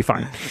you're going to be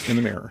fine. In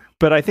the mirror.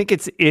 But I think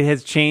it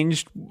has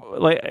changed.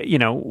 Like,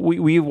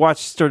 we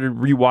started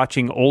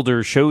rewatching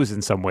older shows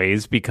in some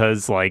ways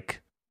because,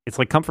 like, it's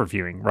like comfort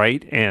viewing,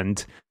 right?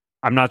 And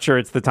I'm not sure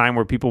it's the time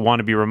where people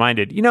want to be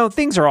reminded,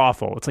 things are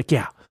awful. It's like,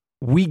 yeah,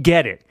 we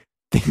get it.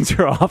 Things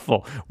are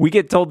awful. We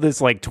get told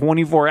this like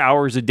 24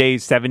 hours a day,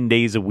 7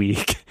 days a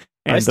week.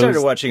 And I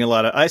started watching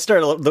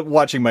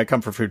my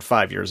comfort food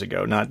 5 years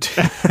ago, not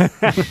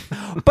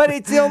but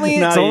it's only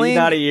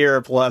not a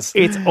year plus.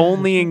 It's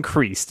only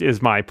increased is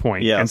my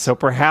point. Yes. And so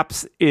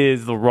perhaps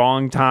is the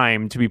wrong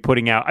time to be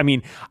putting out. I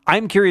mean,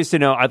 I'm curious to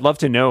know, I'd love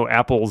to know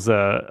Apple's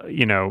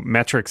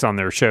metrics on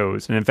their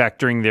shows. And in fact,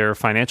 during their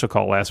financial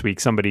call last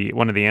week,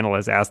 one of the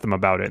analysts asked them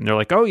about it, and they're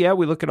like, "Oh yeah,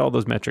 we look at all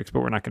those metrics,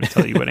 but we're not going to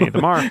tell you what any of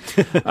them are." We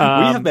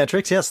have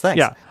metrics, yes, thanks.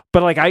 Yeah.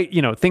 But like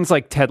things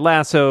like Ted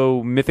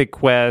Lasso, Mythic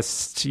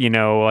Quest,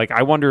 like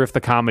I wonder if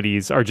the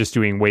comedies are just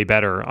doing way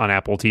better on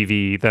Apple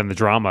TV than the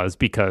dramas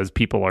because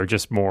people are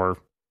just more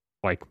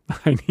like,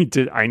 I need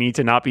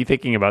to not be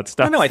thinking about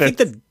stuff. I think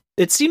that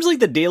it seems like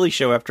the Daily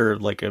Show, after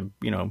like a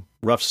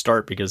rough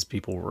start because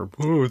people were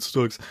it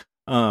sucks,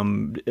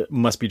 it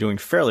must be doing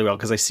fairly well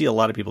because I see a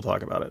lot of people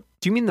talk about it.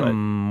 Do you mean the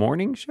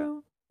morning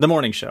show? The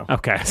morning show.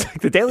 Okay.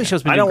 The Daily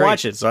Show's been I don't great.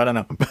 watch it, so I don't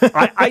know.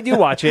 I do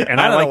watch it, and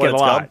I like it a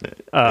lot.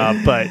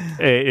 But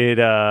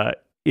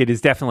it is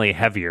definitely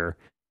heavier.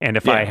 And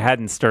if I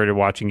hadn't started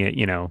watching it,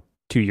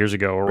 2 years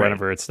ago or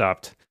whenever it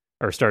stopped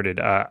or started,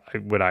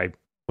 would I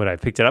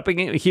have picked it up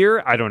again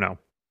here? I don't know.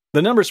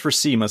 The numbers for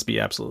C must be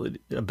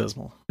absolutely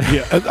abysmal.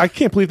 Yeah, I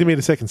can't believe they made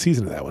a second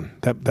season of that one.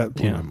 That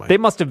blew my mind.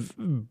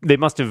 They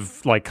must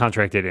have like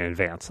contracted in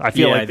advance. I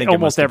feel like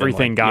almost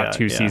everything got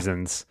 2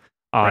 seasons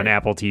on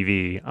Apple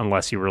TV,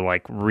 unless you were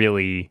like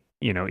really,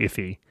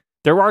 iffy.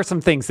 There are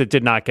some things that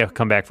did not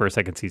come back for a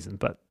second season,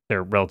 but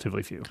they're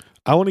relatively few.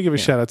 I want to give a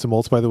shout out to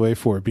Moltz, by the way,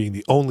 for being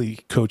the only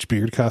Coach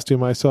Beard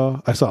costume I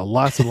saw. I saw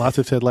lots and lots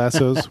of Ted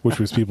Lassos, which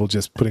was people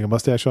just putting a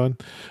mustache on.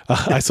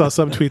 I saw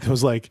some tweet that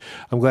was like,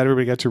 I'm glad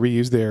everybody got to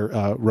reuse their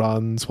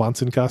Ron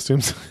Swanson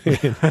costumes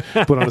and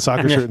put on a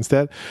soccer shirt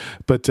instead.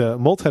 But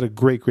Moltz had a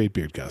great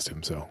beard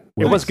costume. So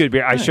it was good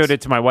beard. Nice. I showed it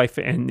to my wife,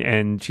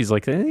 and she's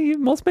like, hey,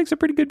 Moltz makes a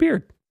pretty good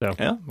beard. So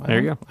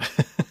there you go.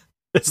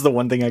 It's the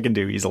one thing I can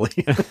do easily.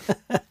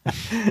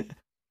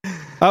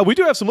 We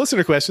do have some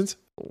listener questions.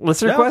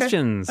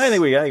 Questions. I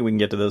think we can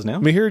get to those now.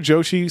 Mihir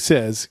Joshi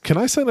says, can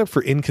I sign up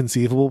for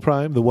Inconceivable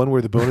Prime, the one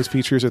where the bonus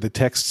features are the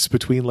texts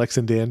between Lex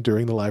and Dan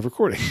during the live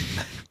recording?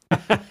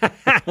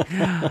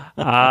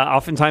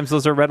 Oftentimes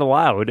those are read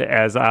aloud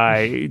as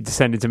I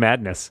descend into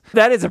madness.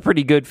 That is a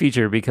pretty good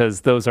feature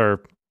because those are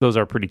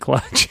pretty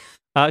clutch.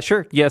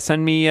 Sure. Yeah,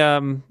 send me, I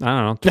don't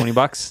know,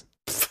 $20.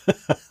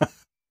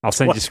 I'll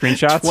send you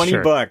screenshots.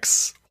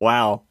 $20.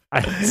 Wow.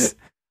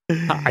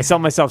 I sell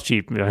myself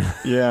cheap.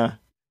 Yeah.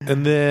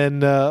 And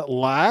then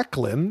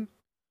Lachlan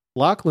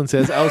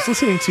says, I was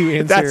listening to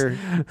answer.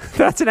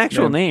 That's an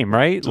actual name,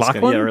 right?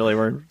 Lachlan? Really,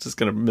 we're just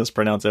going to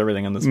mispronounce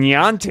everything on this.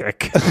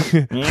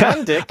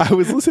 Niantic. I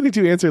was listening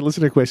to answer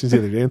listener questions the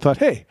other day and thought,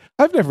 hey,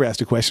 I've never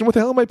asked a question. What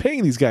the hell am I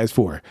paying these guys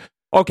for?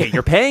 Okay,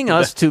 you're paying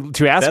us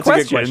to ask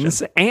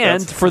questions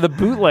and for the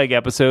bootleg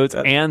episodes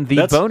and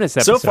the bonus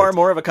episodes. So far,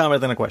 more of a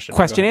comment than a question.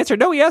 Question answer.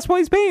 No, he asked what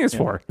he's paying us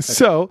for. Okay.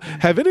 So,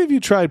 have any of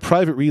you tried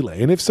Private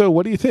Relay? And if so,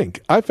 what do you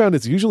think? I found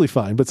it's usually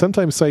fine, but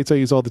sometimes sites I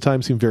use all the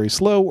time seem very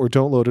slow or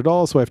don't load at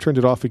all, so I've turned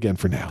it off again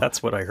for now.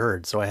 That's what I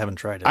heard, so I haven't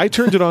tried it. I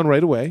turned it on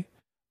right away.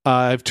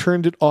 I've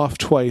turned it off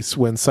twice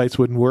when sites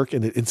wouldn't work,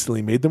 and it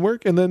instantly made them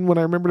work. And then when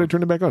I remembered, I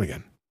turned it back on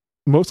again.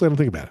 Mostly, I don't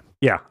think about it.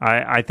 Yeah,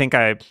 I think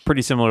I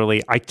pretty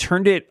similarly.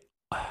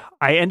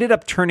 I ended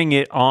up turning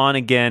it on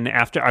again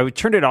after I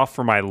turned it off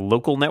for my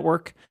local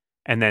network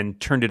and then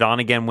turned it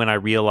on again when I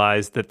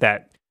realized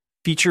that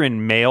feature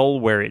in Mail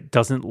where it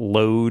doesn't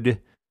load,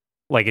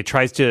 like it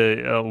tries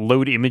to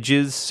load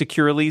images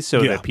securely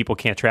so that people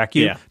can't track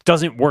you,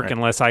 doesn't work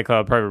unless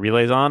iCloud Private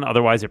Relay is on.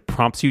 Otherwise, it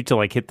prompts you to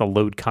like hit the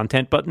load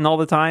content button all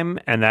the time,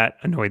 and that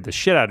annoyed the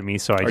shit out of me.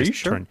 So I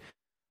just turned.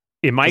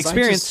 In my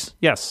experience,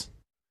 yes.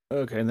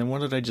 Okay, and then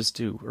what did I just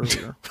do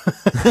earlier?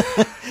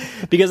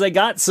 Because I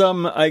got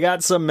some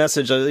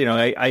message.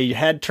 I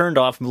had turned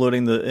off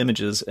loading the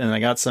images, and I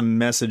got some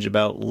message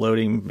about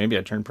loading. Maybe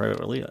I turned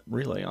private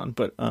relay on,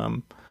 but I'll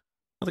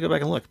have to go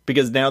back and look,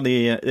 because now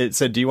it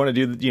said, do you want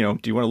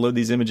to load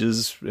these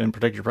images and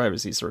protect your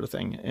privacy, sort of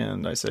thing?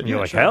 And I said, you're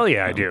like, sure. hell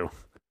yeah, I do.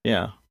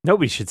 Yeah.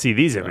 Nobody should see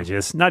these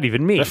images, not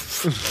even me.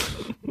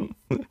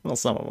 Well,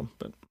 some of them,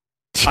 but.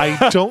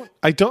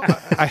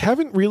 I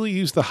haven't really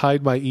used the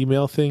hide my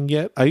email thing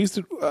yet. I used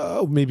it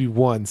maybe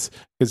once,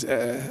 because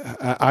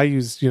I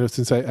use,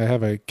 since I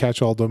have a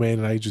catch-all domain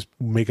and I just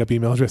make up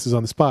email addresses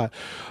on the spot.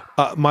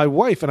 My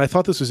wife, and I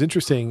thought this was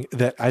interesting,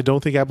 that I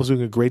don't think Apple's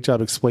doing a great job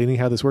explaining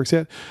how this works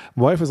yet.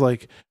 My wife was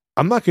like,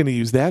 I'm not going to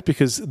use that,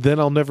 because then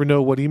I'll never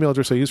know what email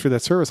address I use for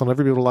that service. I'll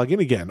never be able to log in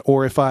again.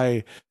 Or if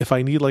I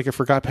need like a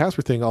forgot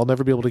password thing, I'll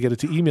never be able to get it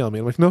to email me.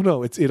 I'm like,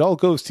 no, it all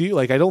goes to you.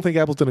 Like, I don't think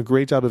Apple's done a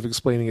great job of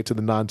explaining it to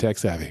the non-tech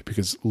savvy,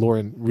 because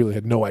Lauren really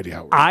had no idea how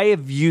it works. I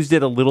have used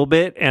it a little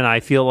bit, and I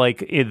feel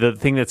like the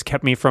thing that's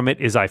kept me from it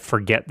is I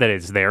forget that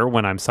it's there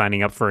when I'm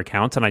signing up for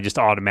accounts, and I just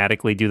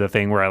automatically do the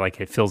thing where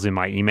it fills in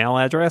my email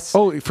address.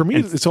 Oh, for me,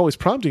 it's always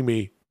prompting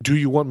me, do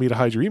you want me to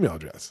hide your email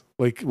address?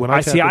 Like, when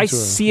I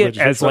see it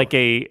as like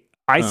a...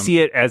 I see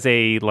it as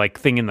a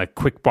thing in the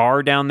quick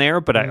bar down there,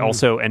 but I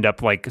also end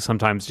up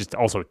sometimes just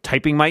also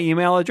typing my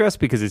email address,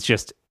 because it's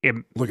just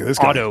look at this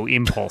auto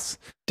impulse.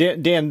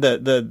 Dan,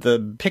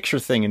 the picture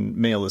thing in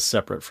Mail is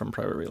separate from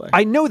Private Relay.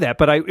 I know that,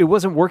 but it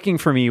wasn't working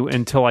for me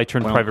until I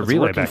turned Private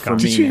Relay back on.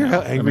 Did you hear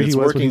how angry he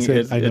was when he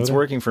said, it's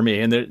working for me,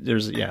 and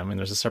there's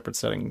a separate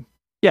setting.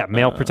 Yeah,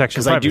 mail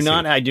protection. Because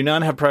I do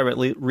not have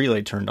Private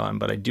Relay turned on,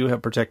 but I do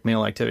have Protect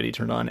Mail Activity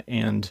turned on,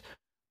 and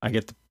I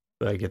get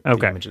the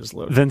images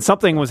loaded. Then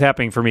something was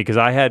happening for me, because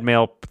I had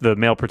the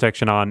mail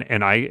protection on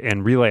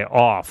and Relay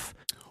off.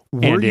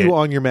 Were you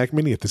on your Mac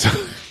Mini at the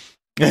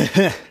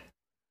time?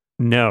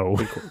 No.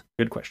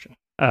 Good question.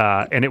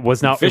 And it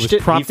was not. It was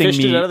prompting me. He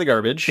fished it out of the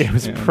garbage. It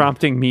was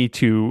prompting me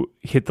to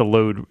hit the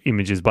load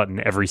images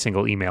button every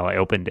single email I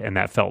opened, and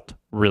that felt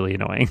really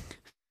annoying.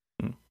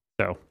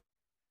 So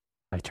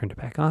I turned it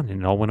back on,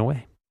 and it all went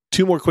away.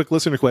 2 more quick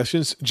listener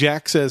questions.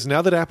 Jack says,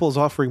 now that Apple is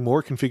offering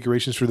more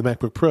configurations for the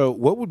MacBook Pro,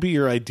 what would be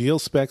your ideal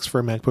specs for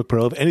a MacBook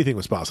Pro if anything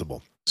was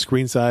possible?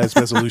 Screen size,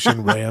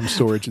 resolution, RAM,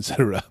 storage,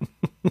 etc.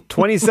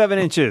 27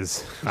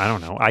 inches. I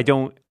don't know. I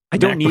don't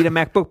need a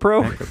MacBook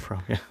Pro. MacBook Pro,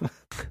 yeah.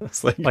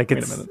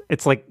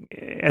 It's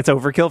it's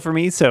overkill for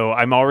me. So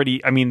I'm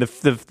already,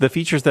 the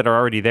features that are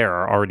already there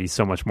are already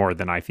so much more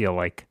than I feel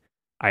like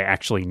I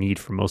actually need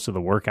for most of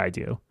the work I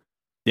do.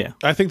 Yeah,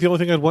 I think the only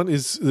thing I'd want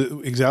is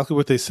exactly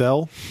what they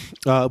sell,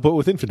 but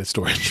with infinite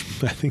storage.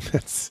 I think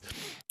that's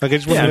I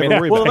just want to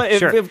worry about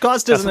it. If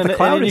cost isn't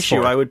an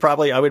issue, I would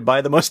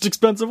buy the most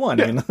expensive one.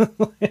 Yeah.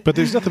 But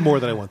there's nothing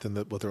more that I want than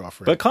what they're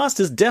offering. But cost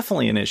is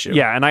definitely an issue.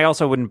 Yeah, and I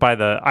also wouldn't buy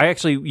I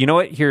actually, you know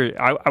what? Here,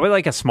 I would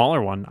like a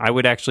smaller one. I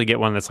would actually get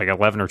one that's like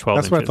 11 or 12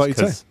 inches. That's what I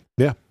thought you'd say.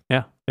 Yeah.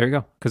 Yeah, there you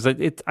go. Because I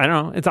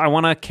don't know. I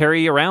want to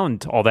carry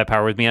around all that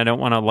power with me. I don't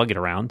want to lug it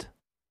around.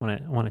 I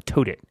want to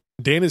tote it.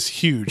 Dan is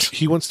huge.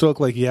 He wants to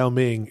look like Yao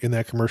Ming in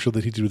that commercial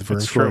that he did with Vern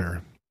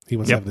Troyer. He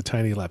wants to have the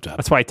tiny laptop.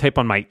 That's why I type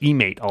on my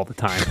eMate all the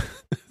time.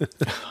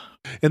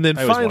 And then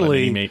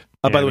finally,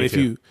 by the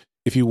way,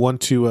 if you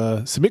want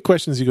to submit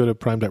questions, you go to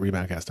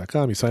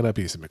prime.rebouncast.com. You sign up,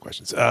 you submit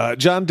questions.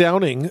 John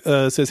Downing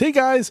says, hey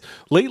guys,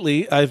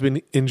 lately I've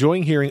been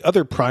enjoying hearing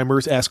other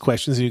primers ask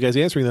questions and you guys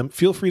answering them.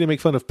 Feel free to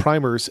make fun of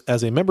primers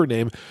as a member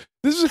name.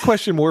 This is a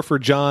question more for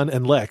John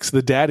and Lex,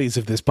 the daddies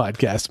of this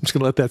podcast. I'm just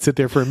going to let that sit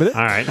there for a minute.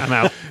 All right, I'm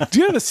out.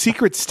 Do you have a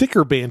secret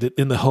sticker bandit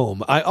in the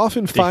home? I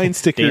often find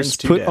stickers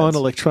put on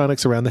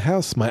electronics around the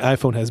house. My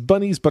iPhone has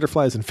bunnies,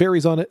 butterflies, and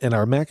fairies on it, and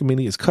our Mac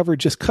Mini is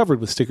covered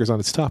with stickers on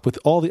its top with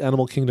all the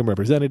animal kingdom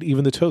represented.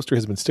 Even the toaster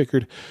has been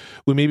stickered.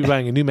 We may be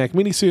buying a new Mac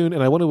Mini soon,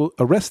 and I want to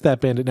arrest that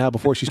bandit now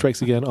before she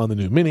strikes again on the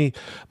new Mini.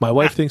 My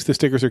wife thinks the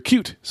stickers are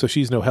cute, so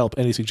she's no help.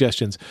 Any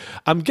suggestions?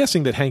 I'm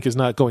guessing that Hank is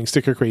not going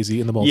sticker crazy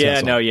in the Maltese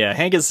household.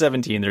 Hank is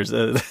 17. There's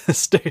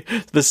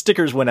the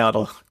stickers went out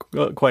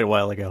quite a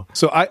while ago.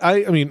 So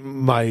I mean,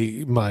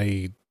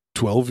 my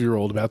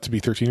 12-year-old, about to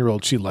be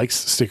 13-year-old, she likes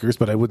stickers,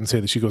 but I wouldn't say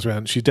that she goes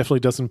around. She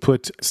definitely doesn't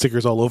put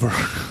stickers all over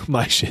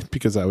my shit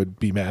because I would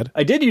be mad.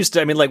 I did used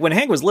to. I mean, like when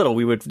Hank was little,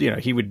 we would,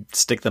 he would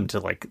stick them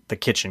to like the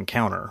kitchen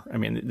counter. I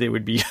mean, they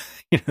would be,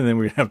 then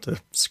we'd have to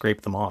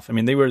scrape them off. I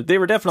mean, they were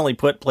definitely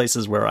put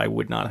places where I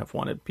would not have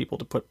wanted people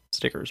to put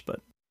stickers, but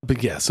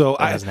yeah, so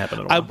that hasn't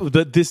happened in a while.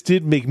 But this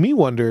did make me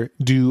wonder: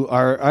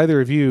 are either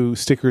of you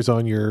stickers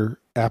on your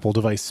Apple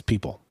device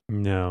people?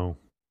 No.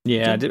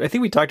 Yeah, I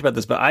think we talked about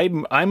this, but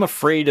I'm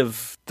afraid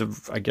of the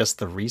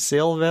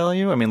resale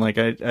value. I mean, like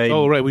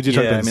oh right, we did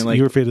talk about this. I mean, like,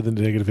 you're afraid of the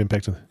negative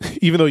impact,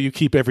 even though you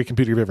keep every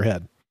computer you've ever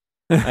had.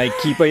 I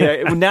keep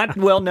not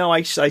well. No,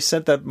 I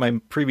sent that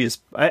my previous.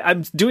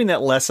 I'm doing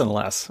that less and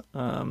less.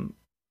 And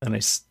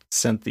I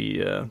sent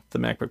the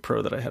MacBook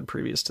Pro that I had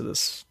previous to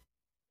this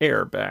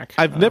Air back.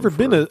 I've never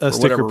been a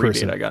sticker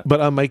person, I got.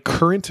 but on my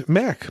current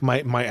Mac,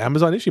 my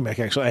Amazon issue Mac,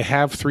 actually, I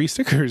have 3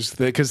 stickers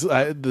because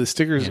the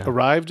stickers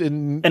arrived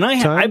in and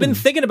I've been and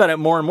thinking about it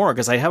more and more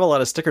because I have a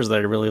lot of stickers that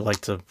I really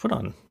like to put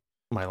on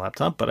my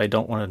laptop, but I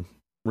don't want to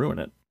ruin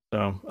it.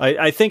 So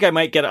I think I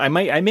may get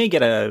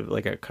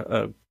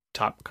a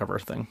top cover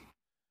thing.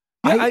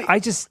 I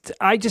just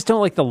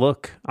don't like the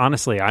look.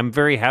 Honestly, I'm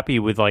very happy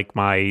with like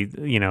my,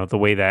 the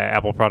way that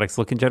Apple products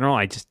look in general.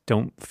 I just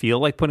don't feel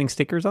like putting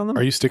stickers on them.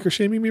 Are you sticker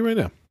shaming me right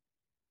now?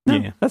 No,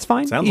 yeah, that's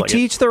fine. Sounds like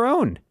each their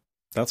own.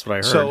 That's what I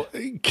heard. So,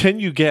 can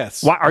you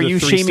guess? Why are you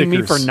shaming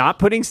me for not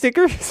putting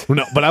stickers?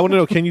 No, but I want to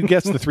know. Can you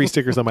guess the 3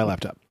 stickers on my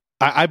laptop?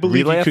 I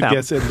believe you could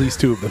guess at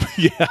least 2 of them.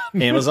 Yeah,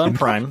 Amazon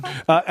Prime.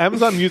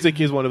 Amazon Music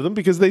is one of them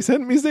because they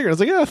sent me a sticker. I was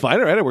like, yeah, fine,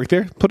 all right, I work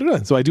there. Put it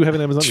on. So I do have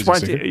an Amazon Music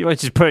sticker. You might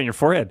just put it on your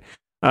forehead.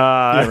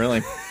 Yeah,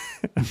 really.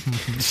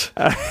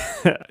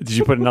 Did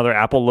you put another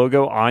Apple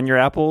logo on your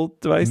Apple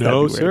device?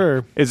 No,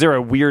 sir. Is there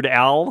a Weird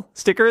Al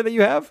sticker that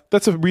you have?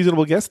 That's a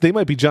reasonable guess. They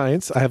Might Be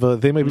Giants. I have a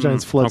They Might Be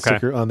Giants flood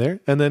sticker on there.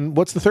 And then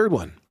what's the third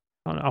one?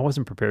 I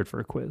wasn't prepared for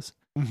a quiz.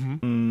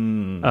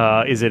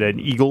 Mm-hmm. Is it an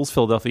Eagles,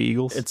 Philadelphia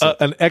Eagles? It's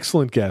an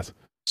excellent guess.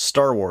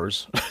 Star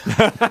Wars.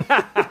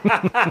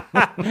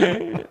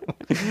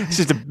 It's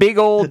just a big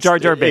old Jar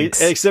Jar Binks.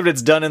 Except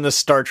it's done in the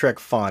Star Trek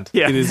font.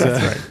 Yeah, it is.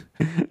 That's right.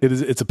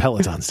 It's a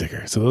Peloton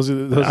sticker. So those are.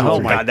 Oh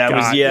my god,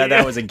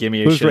 that was a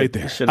gimme. It was right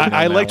there.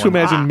 I like to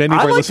imagine many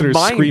of our listeners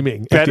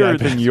screaming better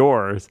than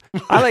yours.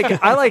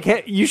 I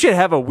like. You should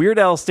have a Weird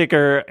Al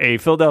sticker, a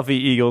Philadelphia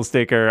Eagles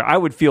sticker. I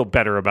would feel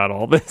better about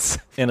all this.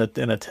 And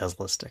a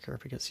Tesla sticker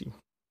because you.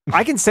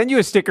 I can send you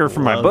a sticker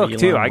from my book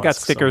too. I got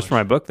stickers for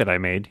my book that I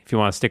made. If you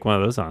want to stick one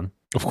of those on,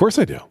 of course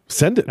I do.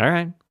 Send it. All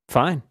right,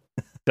 fine,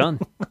 done.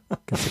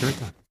 Consider it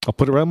done. I'll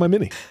put it around my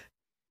Mini.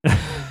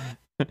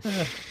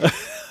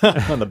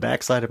 On the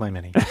back side of my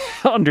Mini.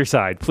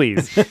 Underside,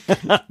 please.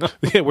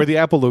 Yeah, where the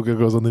Apple logo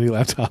goes on the new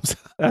laptops.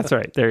 That's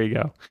right. There you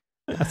go.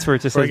 That's where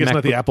it just or says I guess MacBook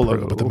not the Apple Pro.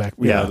 logo, but the Mac.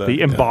 Yeah,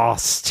 the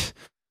embossed.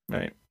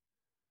 Right.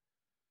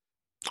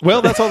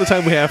 Well, that's all the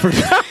time we have for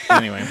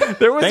anyway.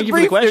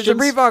 There's a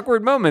brief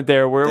awkward moment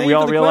there where we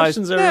all realized,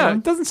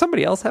 doesn't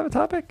somebody else have a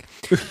topic?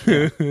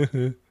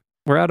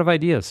 We're out of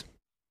ideas.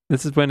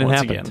 This is when it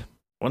happened.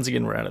 Once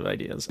again, we're out of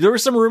ideas. There were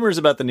some rumors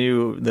about the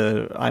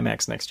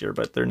iMacs next year,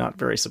 but they're not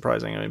very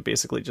surprising. I mean,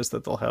 basically just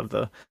that they'll have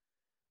the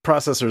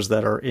processors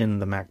that are in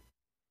the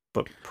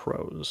MacBook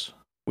Pros,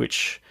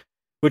 which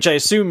I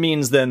assume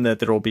means then that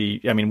there will be,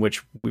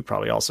 which we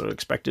probably also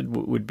expected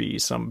would be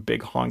some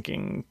big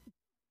honking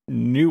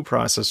new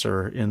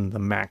processor in the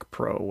Mac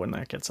Pro when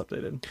that gets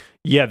updated.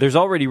 Yeah, there's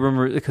already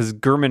rumor because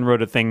Gurman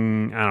wrote a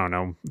thing, I don't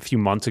know, a few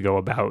months ago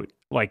about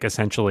like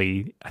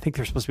essentially, I think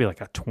there's supposed to be like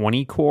a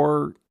 20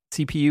 core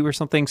CPU or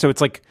something. So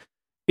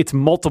it's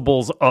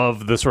multiples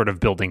of the sort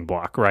of building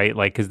block, right?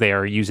 Like, because they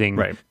are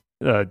using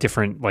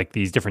different, like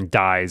these different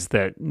dies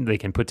that they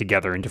can put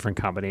together in different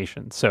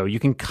combinations. So you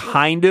can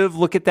kind of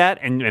look at that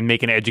and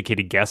make an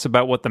educated guess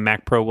about what the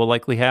Mac Pro will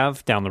likely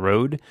have down the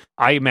road.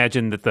 I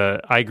imagine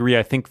that I agree.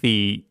 I think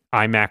the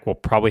iMac will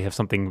probably have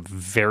something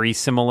very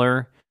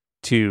similar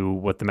to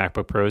what the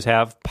MacBook Pros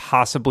have,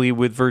 possibly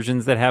with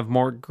versions that have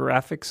more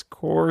graphics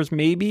cores,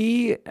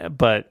 maybe.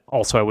 But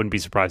also, I wouldn't be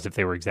surprised if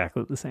they were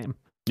exactly the same.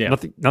 Yeah,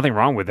 nothing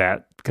wrong with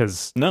that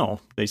because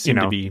they seem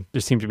to be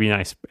just seem to be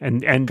nice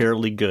and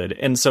fairly good.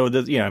 And so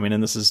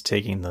and this is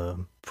taking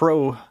the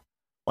Pro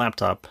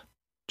laptop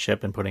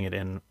chip and putting it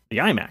in the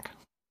iMac,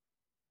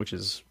 which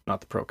is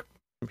not the Pro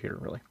computer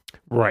really.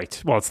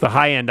 Right. Well, it's the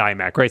high-end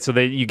iMac, right? So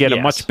that you get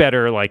a much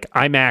better like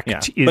iMac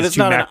is but it's to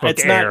not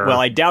MacBook Air. Well,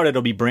 I doubt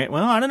it'll be brand.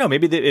 Well, I don't know.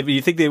 Maybe if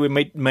you think they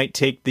might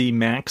take the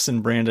Macs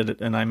and brand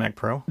it an iMac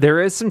Pro.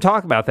 There is some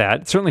talk about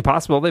that. It's certainly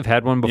possible. They've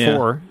had one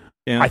before.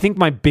 Yeah. I think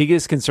my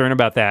biggest concern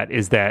about that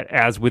is that,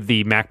 as with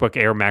the MacBook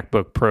Air,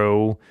 MacBook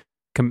Pro,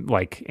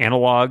 like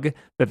analog,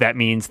 that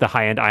means the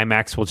high-end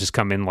iMacs will just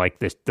come in like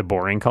the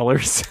boring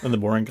colors. And the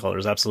boring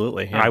colors,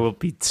 absolutely. Yeah. I will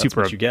be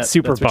super That's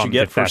super what you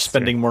get for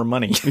spending more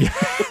money.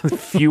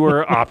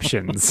 Fewer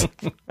options.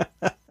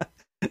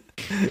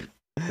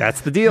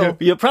 That's the deal.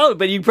 You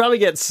probably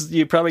get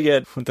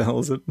what the hell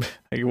is it?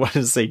 I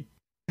wanted to say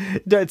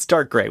it's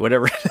dark gray,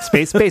 whatever.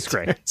 Space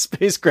gray.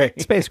 Space gray.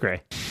 Space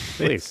gray.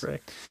 Space gray.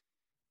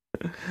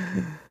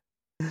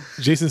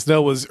 Jason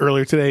Snell was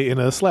earlier today in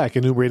a Slack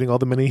enumerating all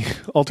the many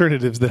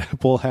alternatives that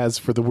Apple has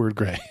for the word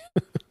gray.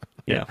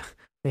 Yeah.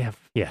 They have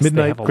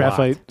midnight,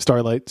 graphite,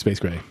 starlight, space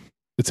gray,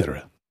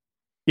 etc.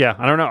 Yeah,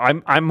 I don't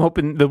know. I'm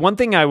hoping the one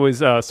thing I was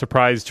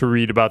surprised to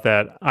read about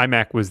that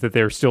iMac was that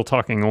they're still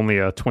talking only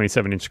a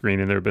 27-inch screen,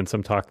 and there have been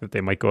some talk that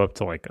they might go up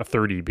to like a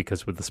 30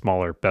 because with the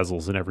smaller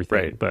bezels and everything.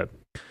 Right. But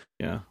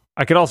yeah,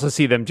 I could also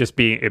see them just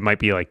being, it might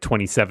be like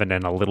 27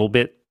 and a little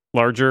bit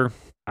larger.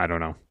 I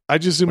don't know. I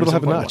just assume it'll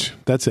have a notch.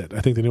 That's it. I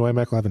think the new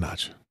iMac will have a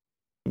notch.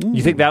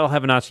 You think that'll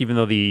have a notch, even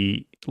though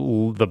the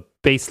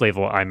base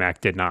level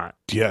iMac did not?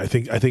 Yeah, I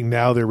think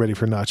now they're ready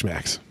for Notch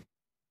Max.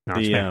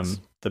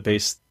 The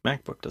base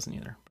MacBook doesn't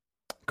either.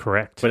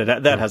 Correct.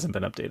 But that hasn't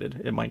been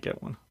updated. It might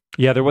get one.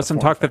 Yeah, there was some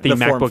talk that the form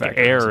MacBook factor,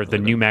 Air, the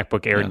new but-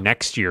 MacBook Air yeah.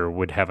 next year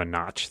would have a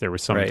notch. There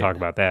was some Right. talk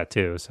about that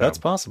too. So That's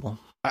possible.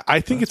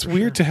 I think it's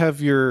weird to have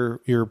your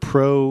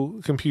pro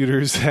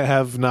computers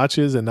have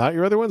notches and not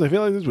your other ones. I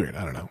feel like it's weird.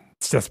 I don't know.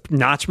 it's just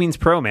notch means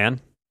pro, man.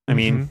 I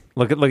mean,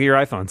 look at your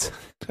iPhones.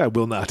 I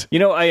will not. You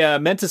know, I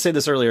meant to say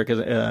this earlier because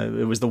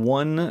it was the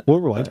one We'll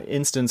rewind.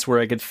 instance where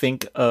I could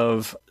think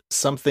of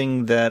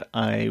something that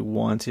I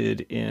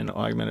wanted in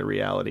augmented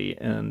reality,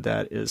 and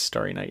that is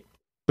Starry Night.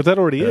 But that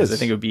already Because is. I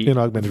think it would be in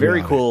augmented very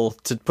reality. cool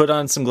to put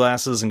on some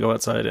glasses and go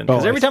outside.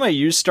 Because every time I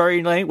use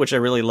Starry Night, which I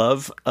really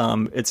love,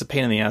 it's a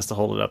pain in the ass to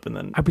hold it up and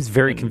then. I was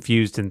very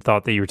confused and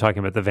thought that you were talking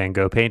about the Van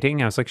Gogh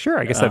painting. I was like, sure,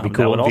 I guess that'd be That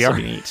cool would in also VR.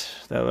 be neat.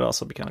 That would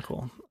also be kind of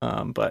cool.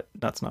 But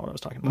that's not what I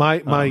was talking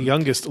about. My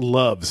youngest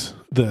loves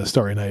the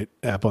Starry Night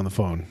app on the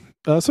phone.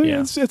 So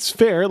Yeah. it's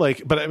fair.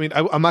 Like, but I mean,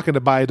 I'm not going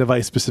to buy a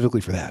device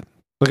specifically for that.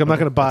 Like, I'm not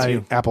going to buy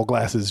you. Apple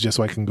glasses just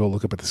so I can go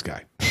look up at the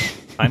sky.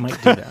 I might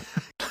do that.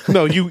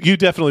 No, you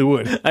definitely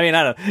would. I mean,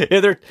 I don't.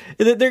 If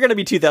they're going to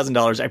be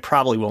 $2,000. I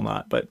probably will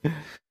not. But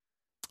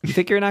You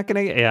think you're not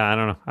gonna? Yeah, I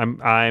don't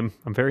know.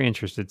 I'm very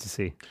interested to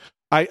see.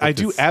 I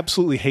do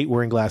absolutely hate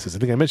wearing glasses. I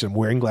think I mentioned I'm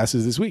wearing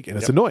glasses this week, and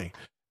it's annoying.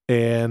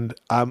 And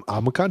I'm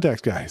a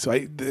contacts guy, so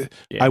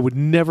I would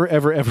never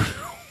ever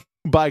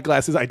buy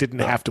glasses I didn't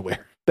have to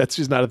wear. That's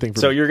just not a thing for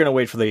me. so you're going to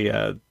wait for the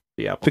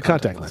Apple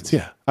contact lens.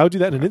 Yeah, I would do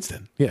that in an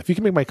instant. Yeah, if you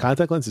can make my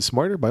contact lenses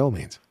smarter, by all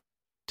means.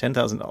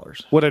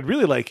 $10,000. What I'd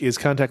really like is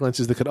contact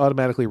lenses that could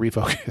automatically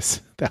refocus.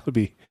 That would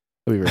be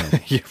very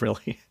nice. You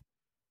really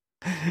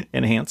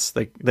enhance.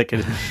 They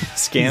could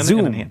scan Zoom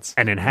and enhance.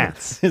 and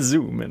enhance.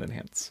 Zoom and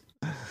enhance.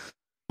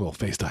 Well,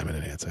 FaceTime and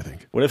enhance, I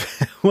think. What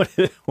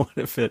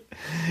if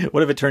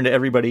it turned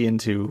everybody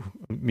into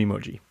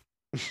Memoji?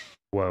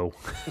 Whoa.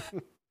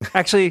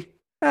 Actually,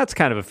 that's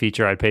kind of a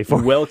feature I'd pay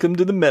for. Welcome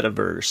to the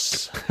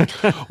metaverse.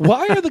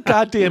 Why are the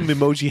goddamn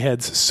emoji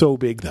heads so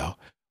big, though?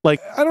 Like,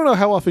 I don't know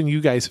how often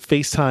you guys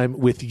FaceTime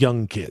with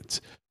young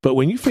kids, but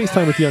when you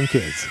FaceTime with young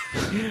kids,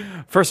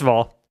 First of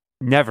all,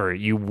 never,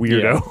 you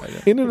weirdo.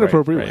 Yeah, in an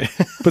appropriate right.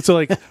 way. But so,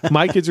 like,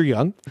 my kids are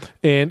young,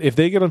 and if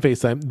they get on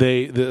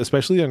FaceTime,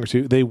 especially the younger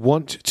two, they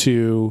want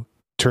to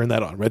turn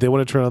that on, right? They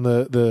want to turn on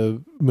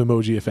the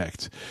Memoji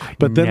effect.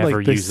 But then, never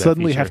like, they use that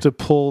suddenly feature. have to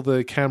pull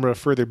the camera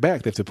further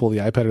back. They have to pull the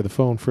iPad or the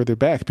phone further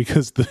back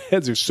because the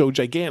heads are so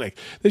gigantic.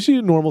 They should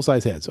do normal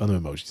size heads on the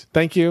emojis.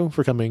 Thank you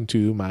for coming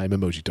to my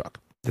Memoji talk.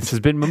 This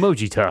has been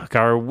Memoji Talk,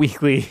 our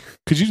weekly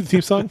Could you do the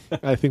theme song?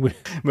 I think we.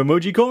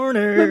 Memoji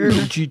corner.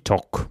 Memoji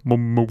Talk.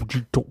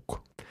 Memoji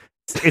Talk.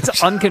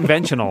 It's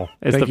unconventional.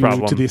 Is Thank the you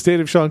problem? to the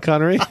estate of Sean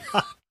Connery.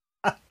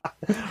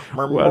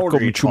 Welcome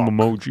to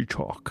Memoji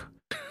Talk,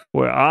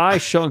 where I,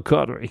 Sean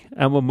Connery,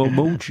 am a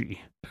Memoji.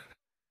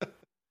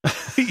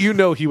 You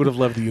know he would have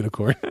loved the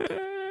unicorn.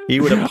 He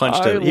would have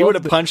punched him. He would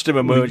have punched him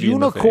emoji. The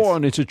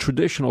unicorn is a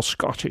traditional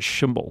Scottish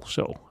symbol,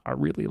 so I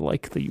really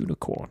like the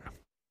unicorn.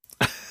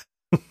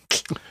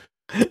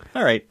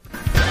 All right.